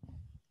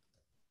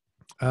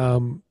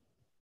 All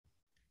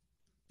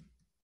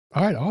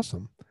right,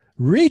 awesome.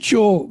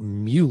 Rachel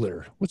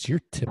Mueller, what's your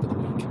tip of the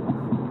week?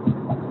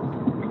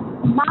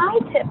 My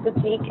tip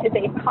this week is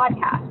a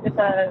podcast.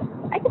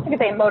 I guess you could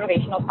say a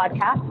motivational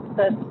podcast.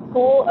 The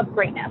School of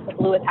Greatness with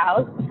Lewis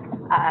Howes.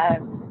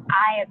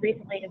 I have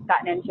recently just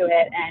gotten into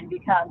it and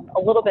become a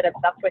little bit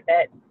obsessed with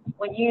it.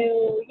 When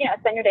you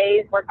spend your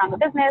days working on the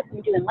business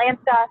and doing land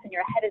stuff and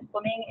your head is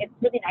swimming, it's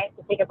really nice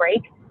to take a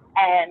break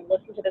and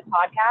listen to this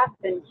podcast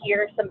and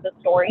hear some of the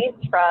stories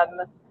from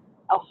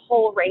a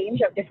whole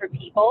range of different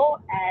people,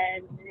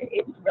 and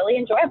it's really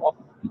enjoyable.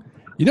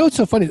 What's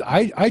so funny?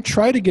 I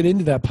tried to get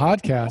into that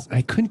podcast.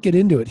 I couldn't get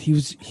into it. He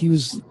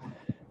was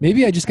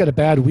maybe I just got a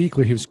bad week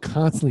where he was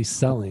constantly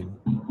selling.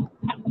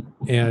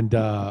 And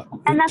that's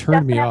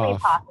turned me definitely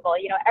off. Possible.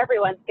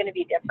 Everyone's going to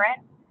be different.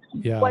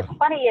 Yeah. What's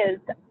funny is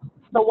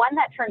the one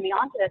that turned me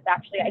on to this,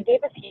 actually, I gave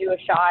a few a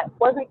shot,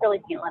 wasn't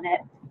really feeling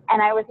it.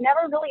 And I was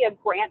never really a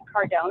Grant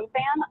Cardone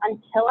fan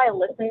until I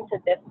listened to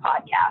this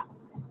podcast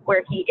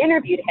where he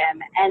interviewed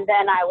him. And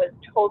then I was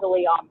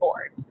totally on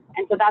board.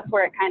 And so that's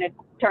where it kind of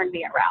turned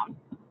me around.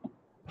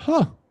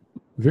 Huh.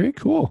 Very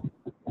cool.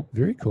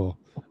 Very cool.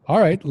 All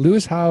right.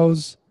 Lewis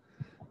Howes,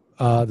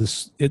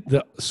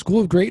 the School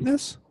of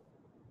Greatness?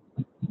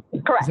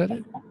 Correct. Is that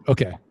it?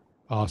 Okay.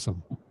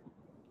 Awesome.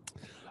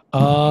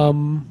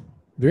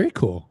 Very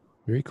cool.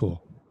 Very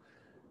cool.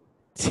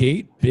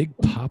 Tate Big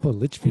Papa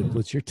Litchfield,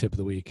 what's your tip of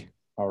the week?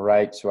 All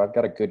right. So I've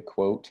got a good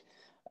quote.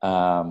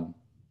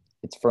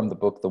 It's from the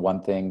book, The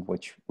One Thing,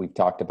 which we've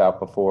talked about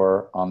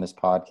before on this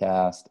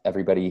podcast.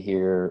 Everybody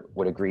here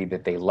would agree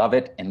that they love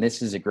it. And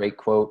this is a great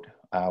quote.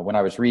 When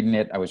I was reading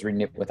it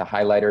with a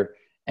highlighter.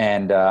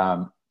 And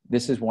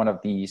this is one of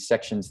the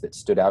sections that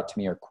stood out to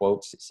me, or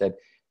quotes. It said,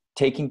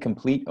 taking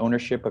complete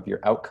ownership of your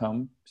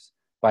outcomes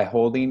by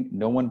holding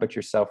no one but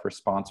yourself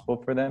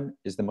responsible for them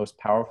is the most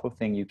powerful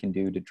thing you can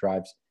do to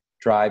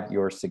drive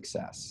your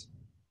success.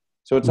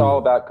 So it's all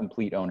about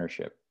complete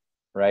ownership,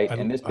 right?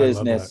 In this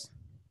business,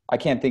 I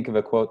can't think of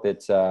a quote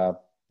that's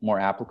more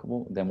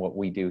applicable than what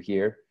we do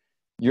here.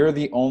 You're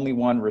the only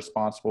one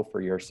responsible for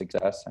your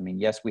success. I mean,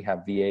 yes, we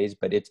have VAs,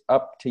 but it's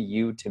up to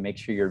you to make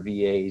sure your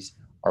VAs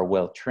are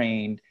well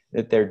trained,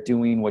 that they're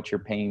doing what you're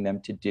paying them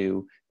to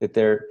do, that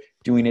they're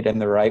doing it in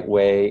the right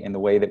way, in the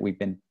way that we've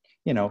been,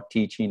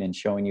 teaching and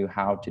showing you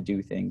how to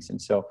do things.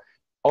 And so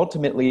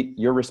ultimately,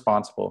 you're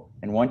responsible.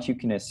 And once you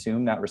can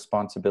assume that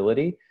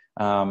responsibility,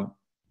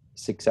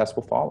 success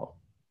will follow.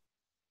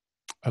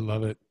 I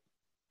love it.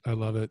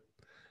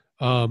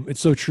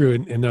 It's so true.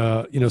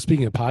 And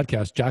speaking of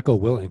podcasts, Jocko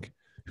Willink,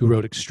 who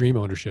wrote Extreme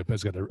Ownership,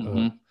 has got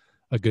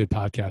a good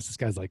podcast. This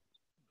guy's like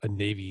a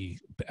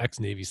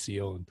ex-Navy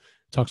SEAL, and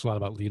talks a lot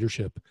about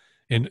leadership.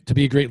 And to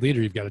be a great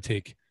leader, you've got to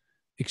take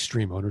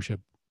extreme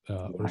ownership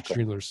or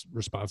extreme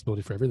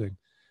responsibility for everything.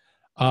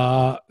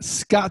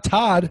 Scott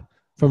Todd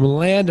from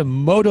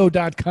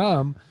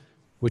landmodo.com,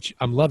 which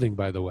I'm loving,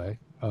 by the way.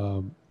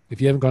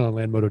 If you haven't gone on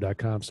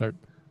landmodo.com, start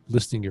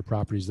listing your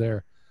properties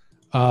there.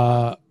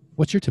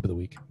 What's your tip of the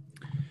week?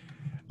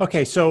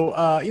 Okay,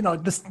 so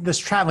this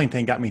traveling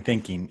thing got me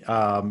thinking.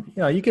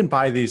 You can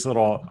buy these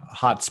little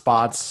hot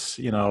spots,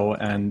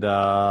 and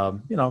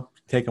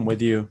take them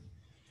with you,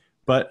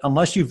 but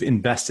unless you've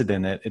invested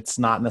in it, it's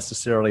not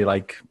necessarily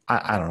like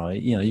I don't know.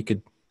 You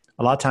could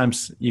a lot of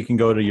times you can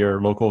go to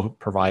your local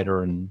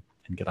provider and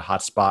get a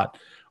hot spot,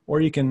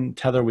 or you can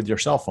tether with your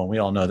cell phone. We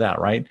all know that,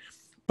 right?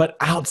 But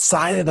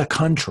outside of the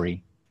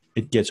country,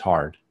 it gets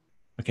hard.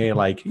 Okay,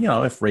 like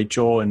if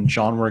Rachel and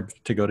Sean were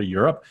to go to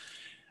Europe.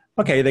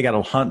 Okay, they got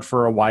to hunt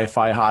for a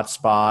Wi-Fi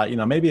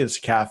hotspot. Maybe it's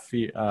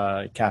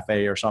a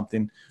cafe or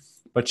something.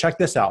 But check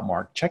this out,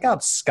 Mark. Check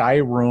out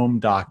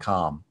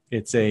Skyroam.com.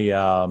 It's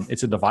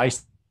a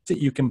device that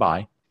you can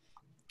buy.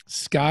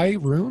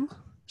 Skyroam?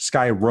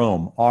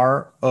 Skyroam,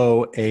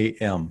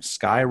 ROAM,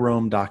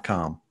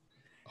 Skyroam.com.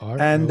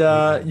 And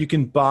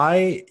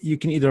you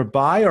can either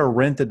buy or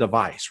rent the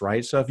device,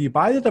 right? So if you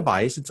buy the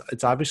device,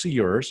 it's obviously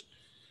yours.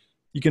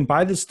 You can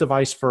buy this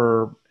device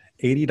for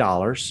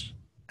 $80.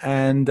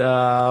 And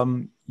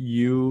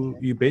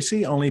you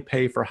basically only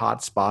pay for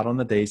hotspot on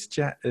the days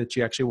that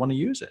you actually want to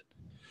use it.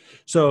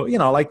 So,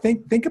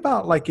 think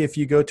about like if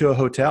you go to a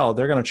hotel,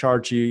 they're going to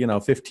charge you,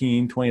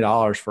 $15,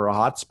 $20 for a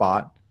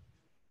hotspot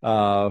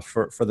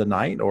for the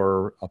night,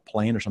 or a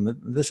plane or something.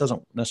 This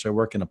doesn't necessarily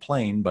work in a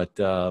plane, but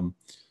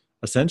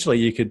essentially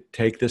you could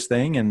take this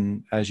thing,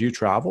 and as you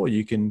travel,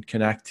 you can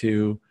connect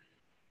to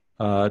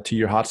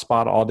your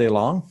hotspot all day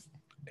long.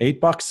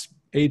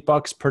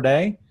 $8 per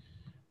day.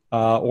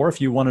 Or if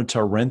you wanted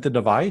to rent the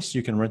device,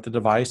 you can rent the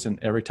device, and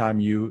every time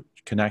you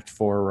connect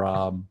for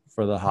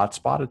the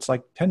hotspot, it's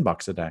like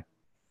 $10 a day.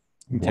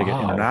 You can take it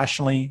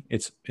internationally.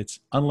 It's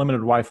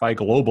unlimited Wi-Fi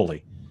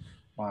globally.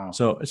 Wow!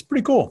 So it's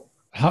pretty cool.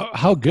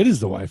 How good is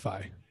the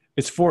Wi-Fi?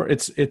 It's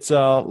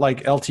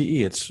like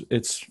LTE.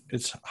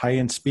 It's high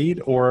end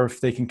speed, or if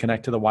they can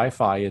connect to the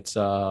Wi-Fi, it's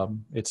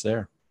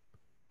there.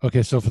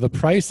 Okay, so for the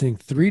pricing,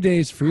 3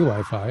 days free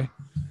Wi-Fi,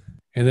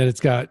 and then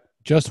it's got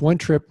just one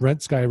trip,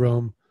 rent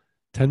Skyroam,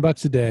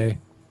 $10 a day.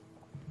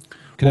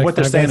 Well, what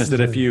they're saying is that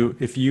if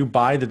you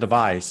buy the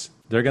device,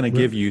 they're going to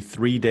give you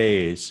 3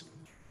 days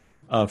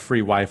of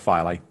free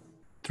Wi-Fi, like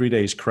 3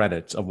 days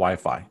credits of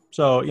Wi-Fi.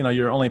 So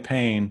you're only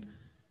paying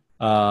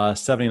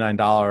 $79,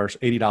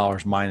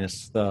 $80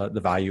 minus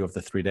the value of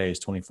the 3 days,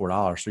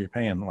 $24. So you're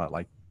paying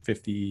like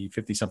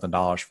 $50 something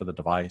for the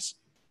device.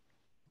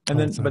 And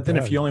then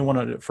if you only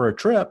want it for a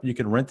trip, you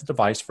can rent the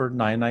device for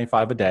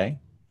 $9.95 a day.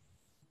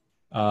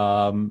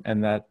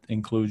 And that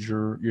includes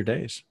your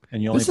days,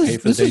 and you only pay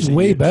for the days. This is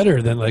way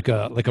better than like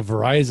a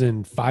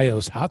Verizon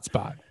FiOS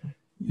hotspot,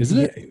 isn't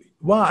it?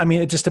 Well, I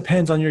mean, it just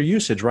depends on your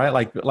usage, right?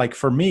 Like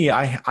for me,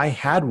 I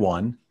had a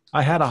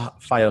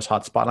FiOS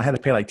hotspot, and I had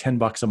to pay like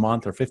 $10 a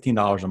month or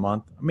 $15 a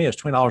month. I mean,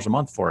 it's $20 a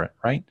month for it,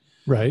 right?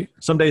 Right.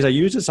 Some days I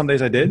used it, some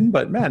days I didn't.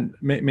 But man,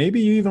 maybe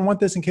you even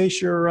want this in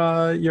case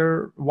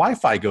your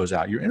Wi-Fi goes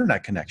out, your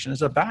internet connection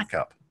is a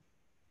backup.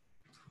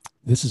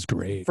 This is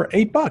great. For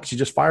 $8, you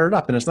just fire it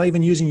up, and it's not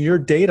even using your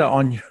data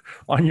on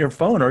your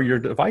phone or your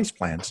device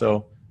plan.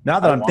 So now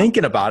that I'm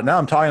thinking about it, now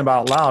I'm talking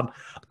about it loud,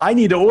 I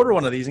need to order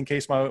one of these in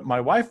case my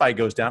Wi-Fi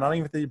goes down. I don't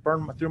even have to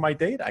burn through my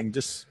data. I can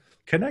just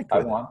connect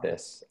with it. I want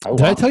this.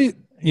 Did I tell you,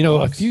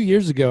 a few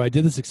years ago, I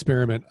did this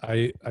experiment.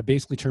 I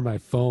basically turned my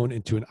phone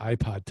into an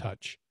iPod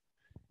Touch,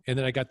 and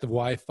then I got the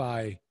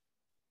Wi-Fi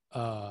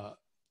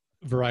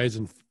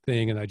Verizon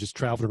thing, and I just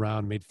traveled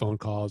around, made phone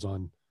calls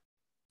on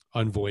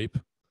VoIP.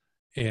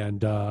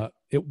 and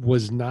it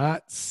was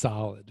not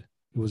solid.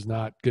 It was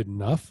not good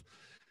enough.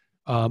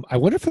 I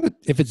wonder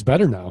if it's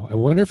better now. I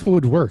wonder if it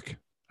would work.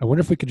 I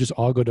wonder if we could just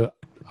all go to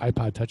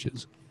iPod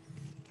Touches.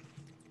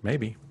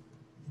 Maybe.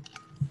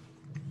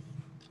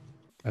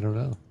 I don't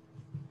know.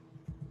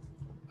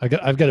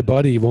 I've got a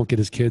buddy who won't get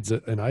his kids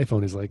an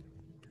iPhone. He's like,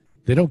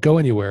 they don't go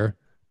anywhere.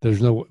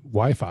 There's no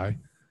Wi-Fi.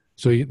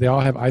 So they all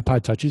have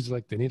iPod Touches.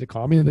 Like, they need to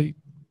call me.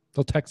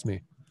 They'll text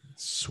me.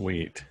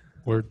 Sweet.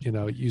 Or,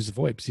 use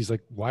VoIP. He's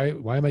like, why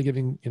am I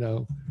giving,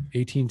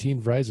 AT&T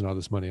and Verizon all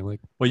this money? I'm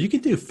like, well, you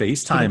can do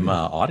FaceTime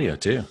audio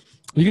too.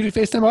 You can do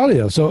FaceTime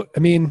audio. So, I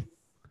mean,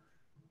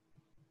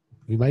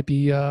 we might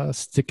be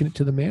sticking it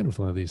to the man with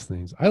one of these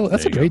things.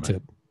 That's a great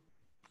tip.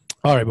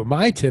 All right, but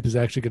my tip is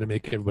actually going to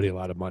make everybody a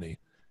lot of money.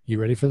 You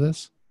ready for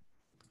this?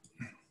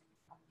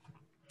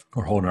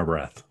 We're holding our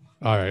breath.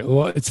 All right.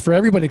 Well, it's for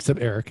everybody except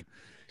Eric.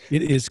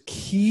 It is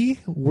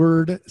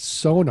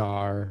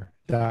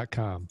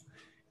keywordsonar.com.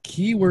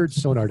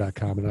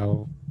 Keywordsonar.com, and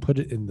I'll put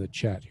it in the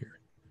chat here.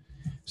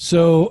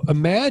 So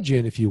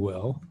imagine, if you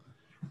will,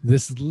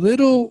 this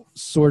little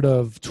sort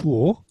of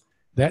tool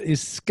that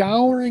is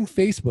scouring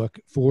Facebook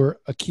for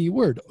a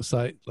keyword.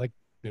 So like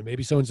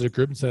maybe someone's in a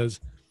group and says,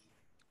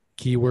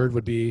 keyword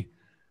would be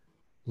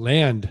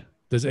land.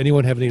 Does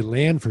anyone have any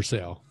land for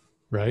sale?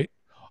 Right?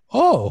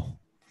 Oh,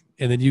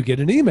 and then you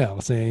get an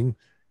email saying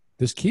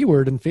this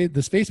keyword in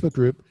this Facebook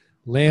group,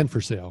 land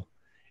for sale.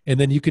 And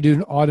then you could do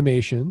an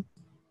automation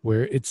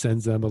where it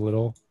sends them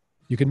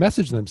you can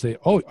message them, say,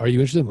 oh, are you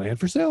interested in land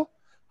for sale?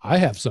 I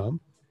have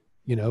some,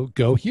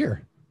 go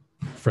here.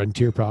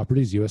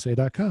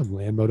 FrontierPropertiesUSA.com,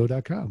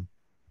 landmodo.com.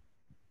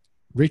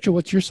 Rachel,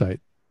 what's your site?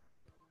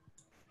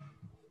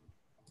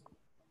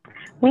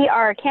 We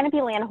are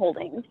Canopy Land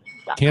Holdings.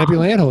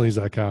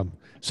 CanopyLandHoldings.com.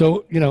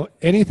 So,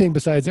 anything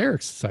besides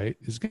Eric's site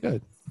is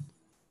good.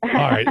 All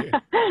right.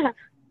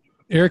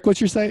 Eric,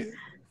 what's your site?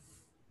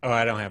 Oh,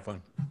 I don't have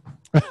one.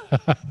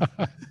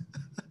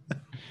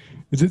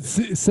 Is it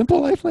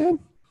Simple Lifeland?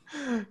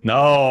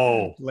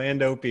 No.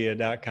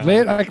 Landopia.com.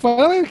 Why do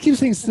I keep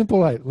saying Simple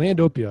Life?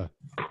 Landopia.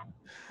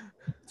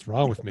 What's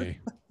wrong with me?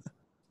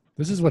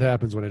 This is what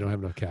happens when I don't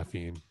have enough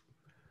caffeine.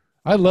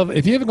 I love it.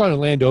 If you haven't gone to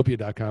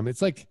landopia.com,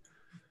 it's like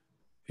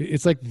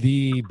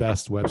the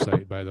best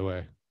website, by the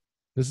way.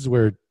 This is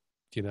where,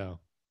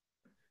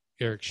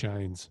 Eric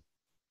shines,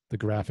 the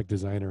graphic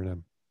designer in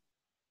him.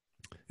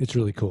 It's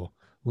really cool.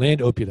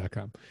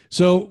 Landopia.com.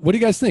 So what do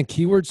you guys think?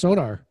 Keyword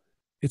Sonar.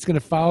 It's going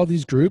to follow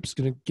these groups,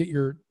 going to get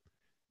your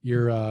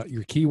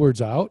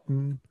keywords out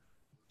and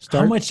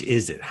start. How much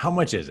is it?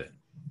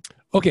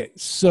 Okay,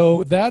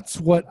 so that's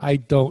what I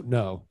don't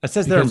know. It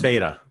says they're in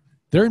beta.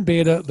 They're in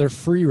beta. They're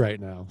free right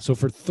now. So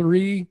for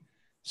 3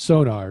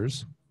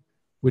 sonars,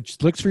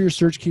 which looks for your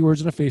search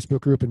keywords in a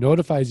Facebook group and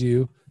notifies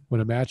you when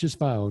a match is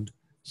found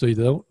so you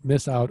don't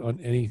miss out on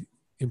any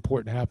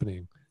important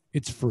happening,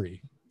 it's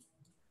free.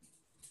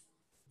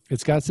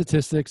 It's got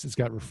statistics. It's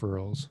got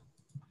referrals.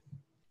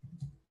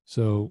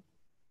 So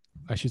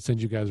I should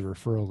send you guys a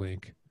referral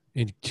link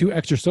and 2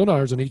 extra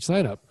sonars on each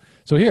sign up.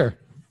 So here,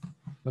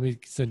 let me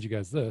send you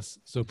guys this.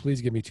 So please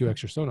give me 2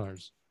 extra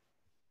sonars.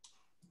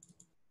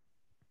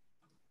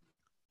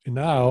 And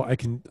now I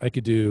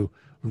could do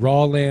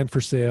raw land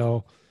for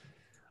sale,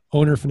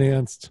 owner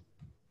financed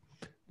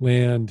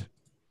land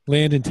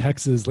in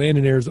Texas, land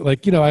in Arizona.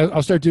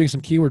 I'll start doing some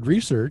keyword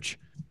research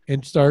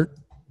and start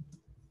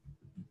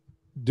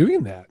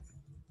doing that.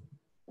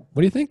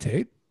 What do you think,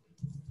 Tate?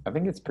 I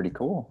think it's pretty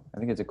cool. I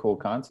think it's a cool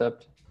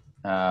concept.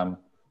 The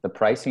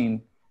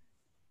pricing,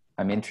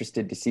 I'm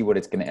interested to see what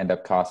it's going to end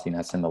up costing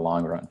us in the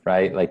long run,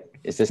 right? Like,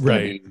 is this going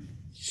to be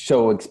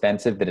so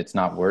expensive that it's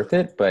not worth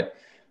it? But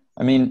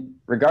I mean,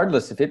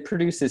 regardless, if it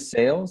produces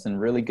sales and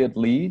really good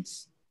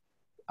leads,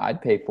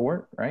 I'd pay for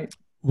it, right?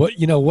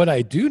 What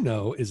I do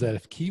know is that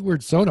if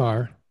Keyword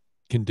Sonar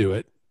can do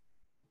it,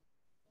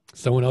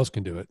 someone else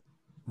can do it,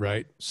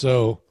 right?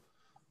 So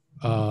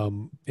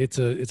it's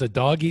a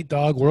dog eat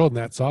dog world in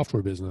that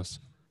software business.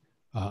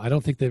 I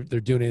don't think they're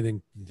doing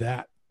anything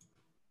that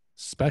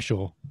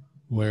special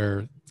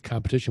where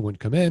competition would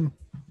come in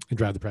and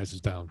drive the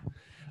prices down.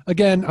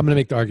 Again, I'm going to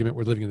make the argument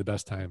we're living in the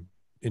best time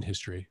in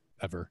history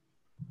ever.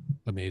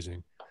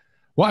 Amazing.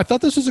 Well, I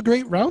thought this was a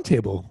great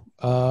roundtable.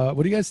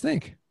 What do you guys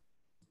think?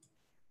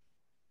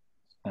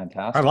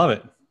 Fantastic. I love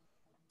it.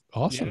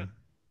 Awesome. Yeah.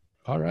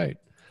 All right.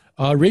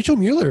 Rachel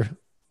Mueller,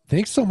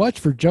 thanks so much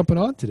for jumping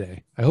on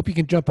today. I hope you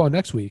can jump on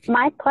next week.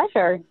 My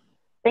pleasure.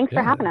 Thanks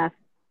for having us.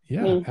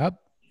 Yeah,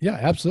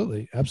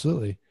 absolutely.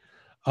 Absolutely.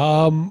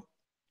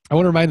 I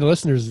want to remind the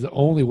listeners the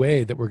only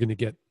way that we're going to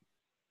get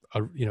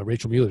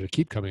Rachel Mueller to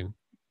keep coming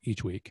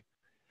each week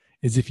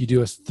is if you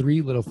do us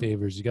 3 little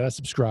favors. You got to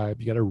subscribe,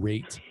 you got to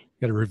rate,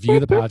 you got to review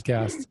the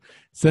podcast,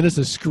 send us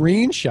a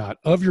screenshot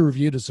of your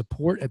review to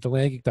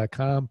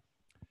support@thelandgeek.com.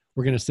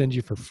 We're going to send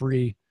you for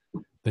free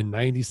the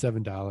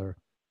 $97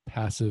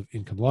 passive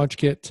income launch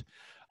kit.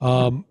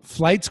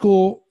 Flight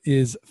school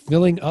is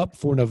filling up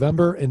for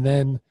November, and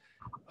then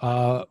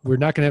we're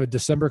not going to have a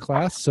December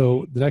class,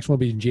 so the next one will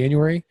be in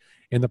January.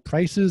 And the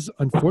prices,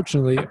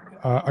 unfortunately,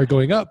 are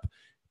going up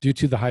due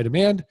to the high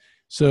demand.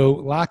 So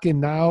lock in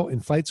now in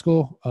flight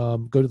school.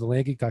 Go to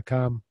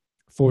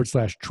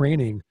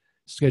thelandgeek.com/training,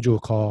 schedule a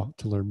call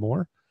to learn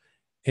more.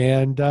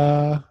 And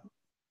I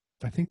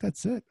think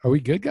that's it. Are we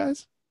good,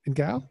 guys and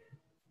gal?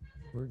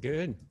 We're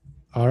good.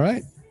 All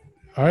right.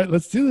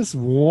 Let's do this.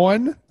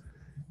 1,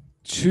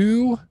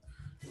 2,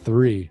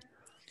 3.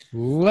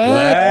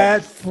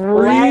 Let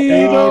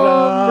freedom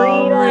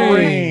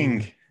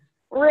ring.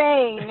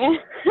 Ring.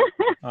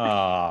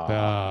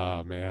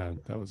 Oh, man.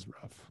 That was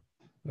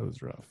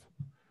rough.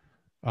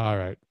 All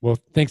right. Well,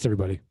 thanks,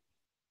 everybody.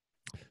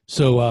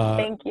 So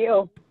Thank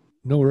you.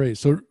 no worries.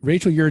 So,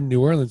 Rachel, you're in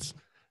New Orleans.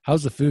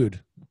 How's the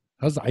food?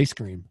 How's the ice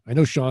cream? I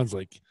know Sean's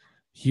like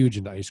huge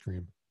into ice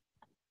cream.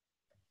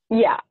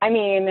 Yeah, I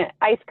mean,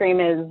 ice cream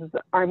is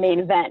our main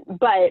event,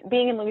 but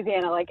being in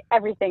Louisiana, like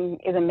everything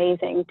is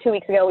amazing. 2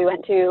 weeks ago, we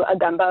went to a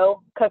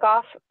gumbo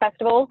cook-off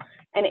festival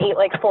and ate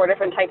like 4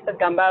 different types of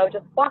gumbo,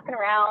 just walking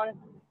around,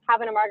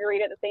 having a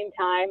margarita at the same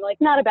time. Like,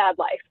 not a bad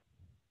life.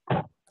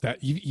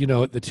 That you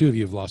know, the two of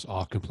you have lost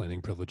all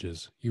complaining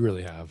privileges. You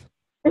really have.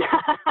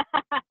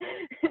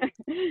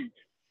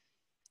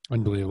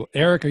 Unbelievable.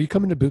 Eric, are you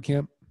coming to boot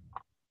camp?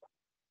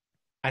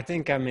 I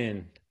think I'm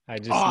in. I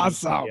just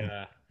Awesome.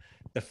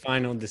 The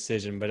final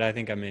decision, but I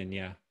think I'm in.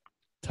 Yeah.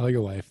 Tell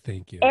your wife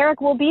thank you.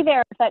 Eric will be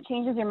there if that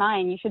changes your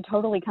mind. You should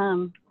totally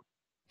come.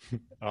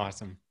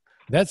 Awesome.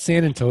 That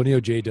San Antonio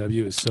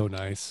JW is so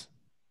nice.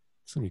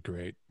 It's gonna be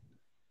great.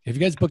 Have you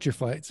guys booked your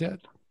flights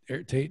yet?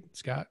 Eric, Tate,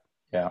 Scott?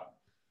 Yeah.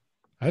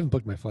 I haven't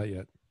booked my flight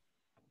yet.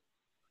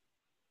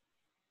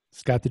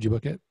 Scott, did you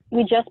book it?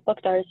 We just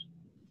booked ours.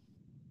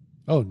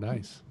 Oh,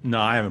 nice.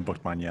 No, I haven't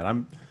booked mine yet.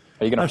 I'm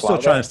Are you gonna? I'm fly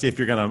still trying there? to see if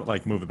you're gonna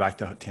like move it back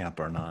to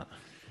Tampa or not.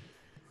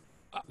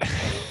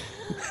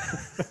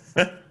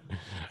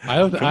 I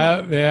don't know. Come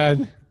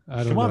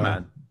on,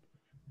 man.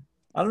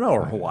 I don't know,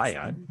 or Hawaii.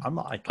 I'm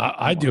like,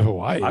 I do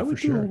Hawaii. I would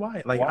for do sure.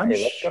 Hawaii. Like, Hawaii, I'm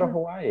let's go to sure.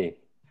 Hawaii.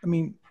 I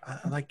mean,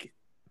 like,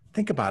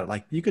 think about it.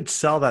 Like, you could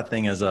sell that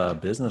thing as a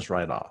business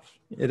write-off.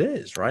 It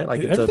is, right? Like,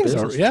 it's a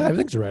business.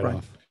 Everything's a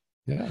write-off.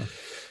 Yeah.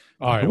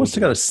 All right. Who wants to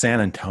go to San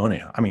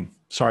Antonio? I mean,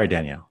 sorry,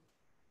 Danielle.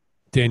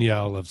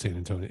 Danielle loves San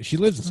Antonio. She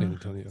lives in San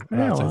Antonio.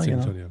 Yeah, Outside well, San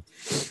Antonio.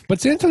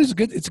 But San Antonio's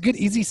good. It's a good,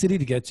 easy city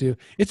to get to.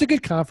 It's a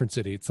good conference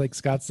city. It's like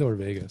Scottsdale or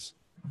Vegas.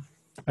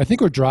 I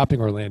think we're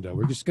dropping Orlando.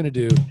 We're just going to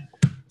do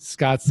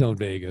Scottsdale and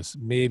Vegas,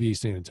 maybe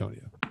San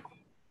Antonio.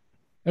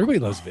 Everybody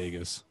loves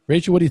Vegas.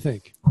 Rachel, what do you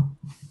think?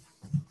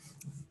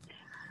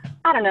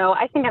 I don't know.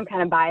 I think I'm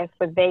kind of biased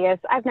with Vegas.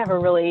 I've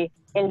never really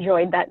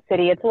enjoyed that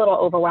city. It's a little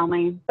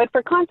overwhelming. But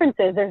for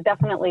conferences, there's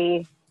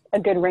definitely a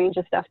good range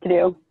of stuff to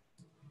do.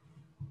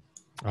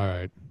 All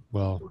right.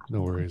 Well,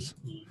 no worries.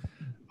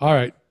 All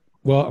right.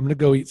 Well, I'm going to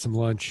go eat some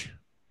lunch.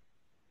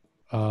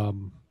 Try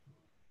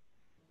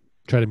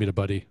to meet a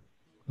buddy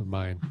of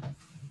mine.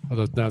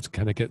 Although now it's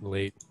kind of getting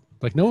late.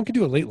 Like, no one can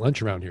do a late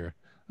lunch around here.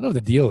 I don't know what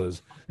the deal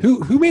is.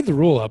 Who made the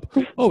rule up?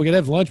 Oh, we got to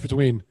have lunch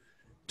between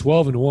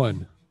 12 and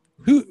 1.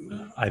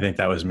 Who? I think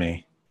that was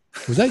me.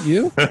 Was that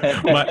you?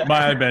 Might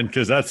have been,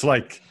 because that's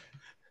like,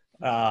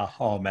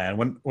 oh man,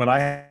 when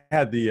I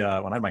had when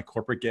I had my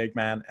corporate gig,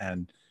 man,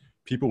 and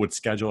people would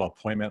schedule an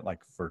appointment like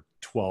for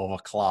 12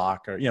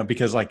 o'clock or,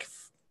 because like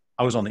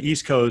I was on the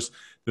East Coast,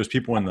 there's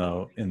people in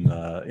the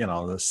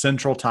the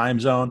central time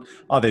zone.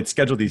 Oh, they'd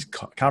schedule these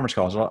conference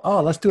calls.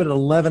 Oh, let's do it at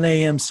 11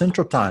 a.m.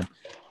 Central time.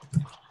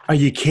 Are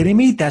you kidding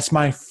me? That's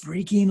my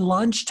freaking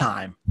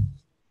lunchtime.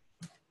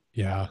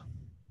 Yeah.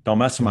 Don't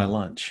mess with my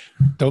lunch.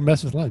 Don't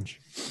mess with lunch.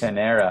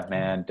 Panera,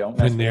 man. Don't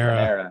mess with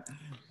Panera.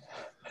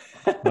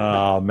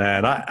 Oh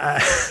man,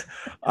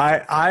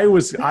 I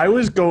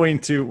was going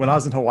to, when I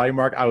was in Hawaii,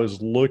 Mark, I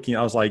was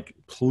like,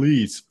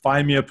 please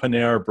find me a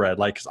Panera bread,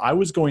 like, because I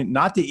was going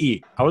not to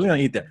eat. I wasn't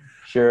gonna eat there.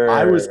 Sure. No.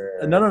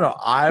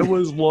 I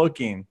was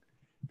looking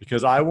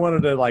because I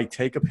wanted to like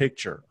take a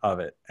picture of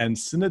it and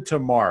send it to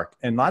Mark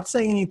and not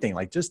say anything,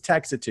 like just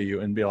text it to you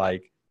and be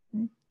like,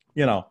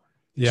 Yeah.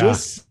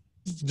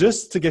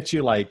 just to get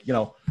you like,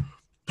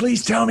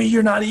 please tell me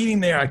you're not eating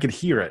there. I could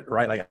hear it,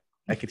 right? Like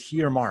I could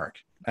hear Mark.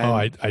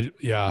 And, I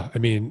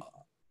mean,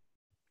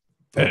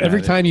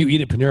 every time you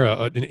eat at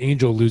Panera, an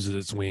angel loses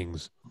its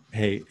wings.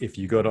 Hey, if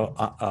you go to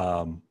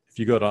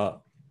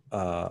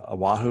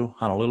Oahu,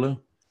 Honolulu,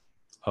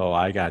 oh,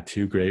 I got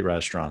 2 great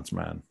restaurants,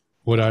 man.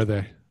 What are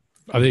they?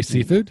 Are they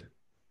seafood?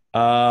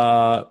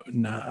 No,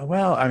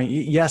 well, I mean,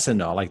 yes and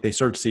no. Like they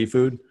serve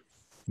seafood,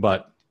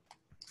 but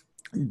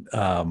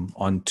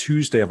on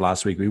Tuesday of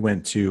last week, we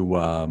went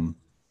to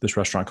this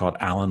restaurant called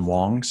Alan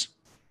Wong's.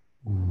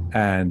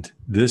 And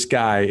this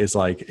guy is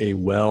like a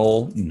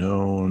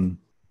well-known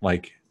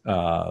like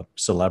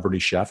celebrity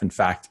chef. In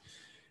fact,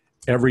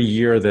 every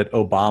year that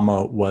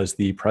Obama was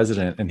the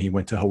president and he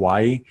went to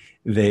Hawaii,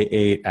 they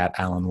ate at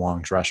Alan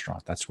Wong's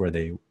restaurant. That's where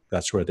they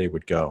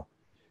would go.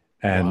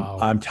 And Wow.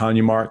 I'm telling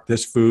you, Mark,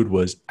 this food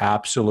was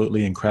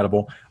absolutely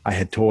incredible. I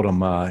had told him,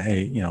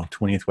 hey,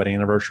 20th wedding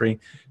anniversary.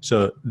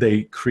 So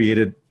they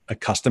created a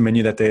custom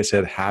menu that day.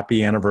 Said,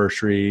 happy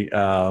anniversary,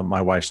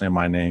 my wife's name,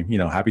 my name,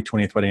 happy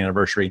 20th wedding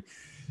anniversary.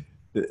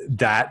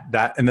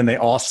 and then they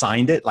all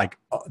signed it. Like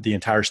the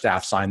entire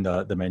staff signed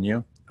the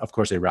menu. Of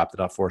course, they wrapped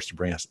it up for us to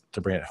bring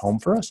it home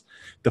for us.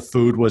 The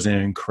food was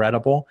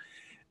incredible.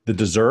 The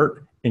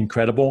dessert,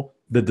 incredible.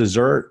 The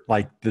dessert,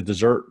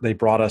 they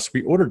brought us,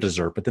 we ordered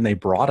dessert, but then they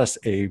brought us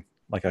a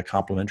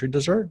complimentary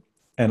dessert.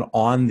 And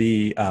on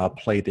the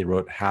plate, they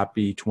wrote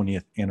happy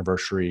 20th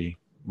anniversary,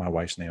 my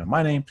wife's name and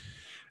my name.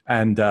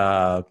 And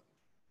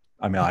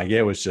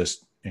it was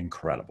just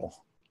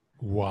incredible.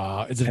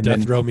 Wow. Is it a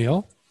death row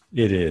meal?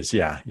 It is.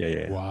 Yeah.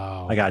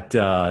 Wow. I got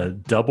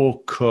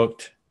double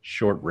cooked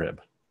short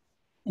rib.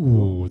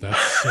 Ooh,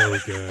 that's so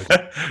good.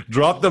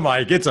 Drop the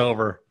mic. It's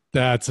over.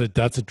 That's a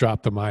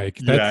drop the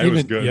mic. It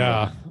was good.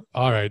 Yeah. Man.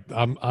 All right.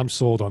 I'm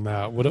sold on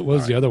that. What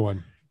was the other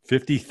one?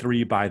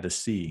 53 by the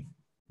Sea.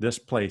 This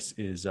place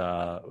is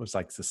was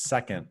like the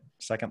second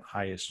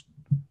highest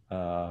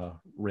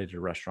rated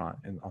restaurant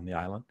on the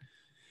island.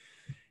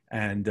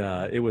 And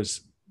it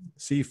was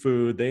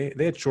seafood. They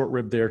had short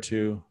rib there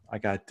too. I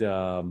got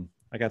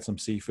some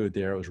seafood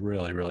there. It was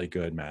really, really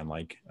good, man.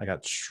 Like I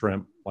got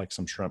shrimp, like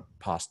some shrimp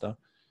pasta.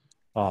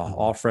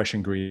 All fresh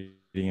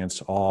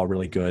ingredients, all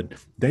really good.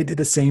 They did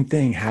the same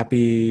thing.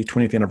 Happy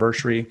 20th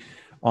anniversary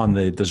on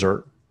the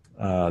dessert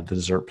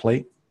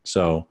plate.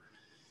 So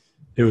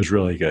it was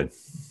really good.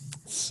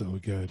 So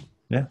good.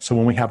 Yeah. So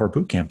when we have our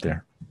boot camp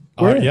there.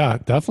 Yeah,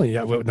 definitely.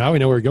 Yeah. Well, now we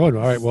know where we're going.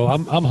 All right. Well,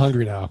 I'm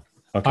hungry now.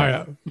 Okay. All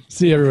right.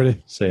 See you,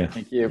 everybody. See ya.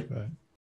 Thank you. Bye.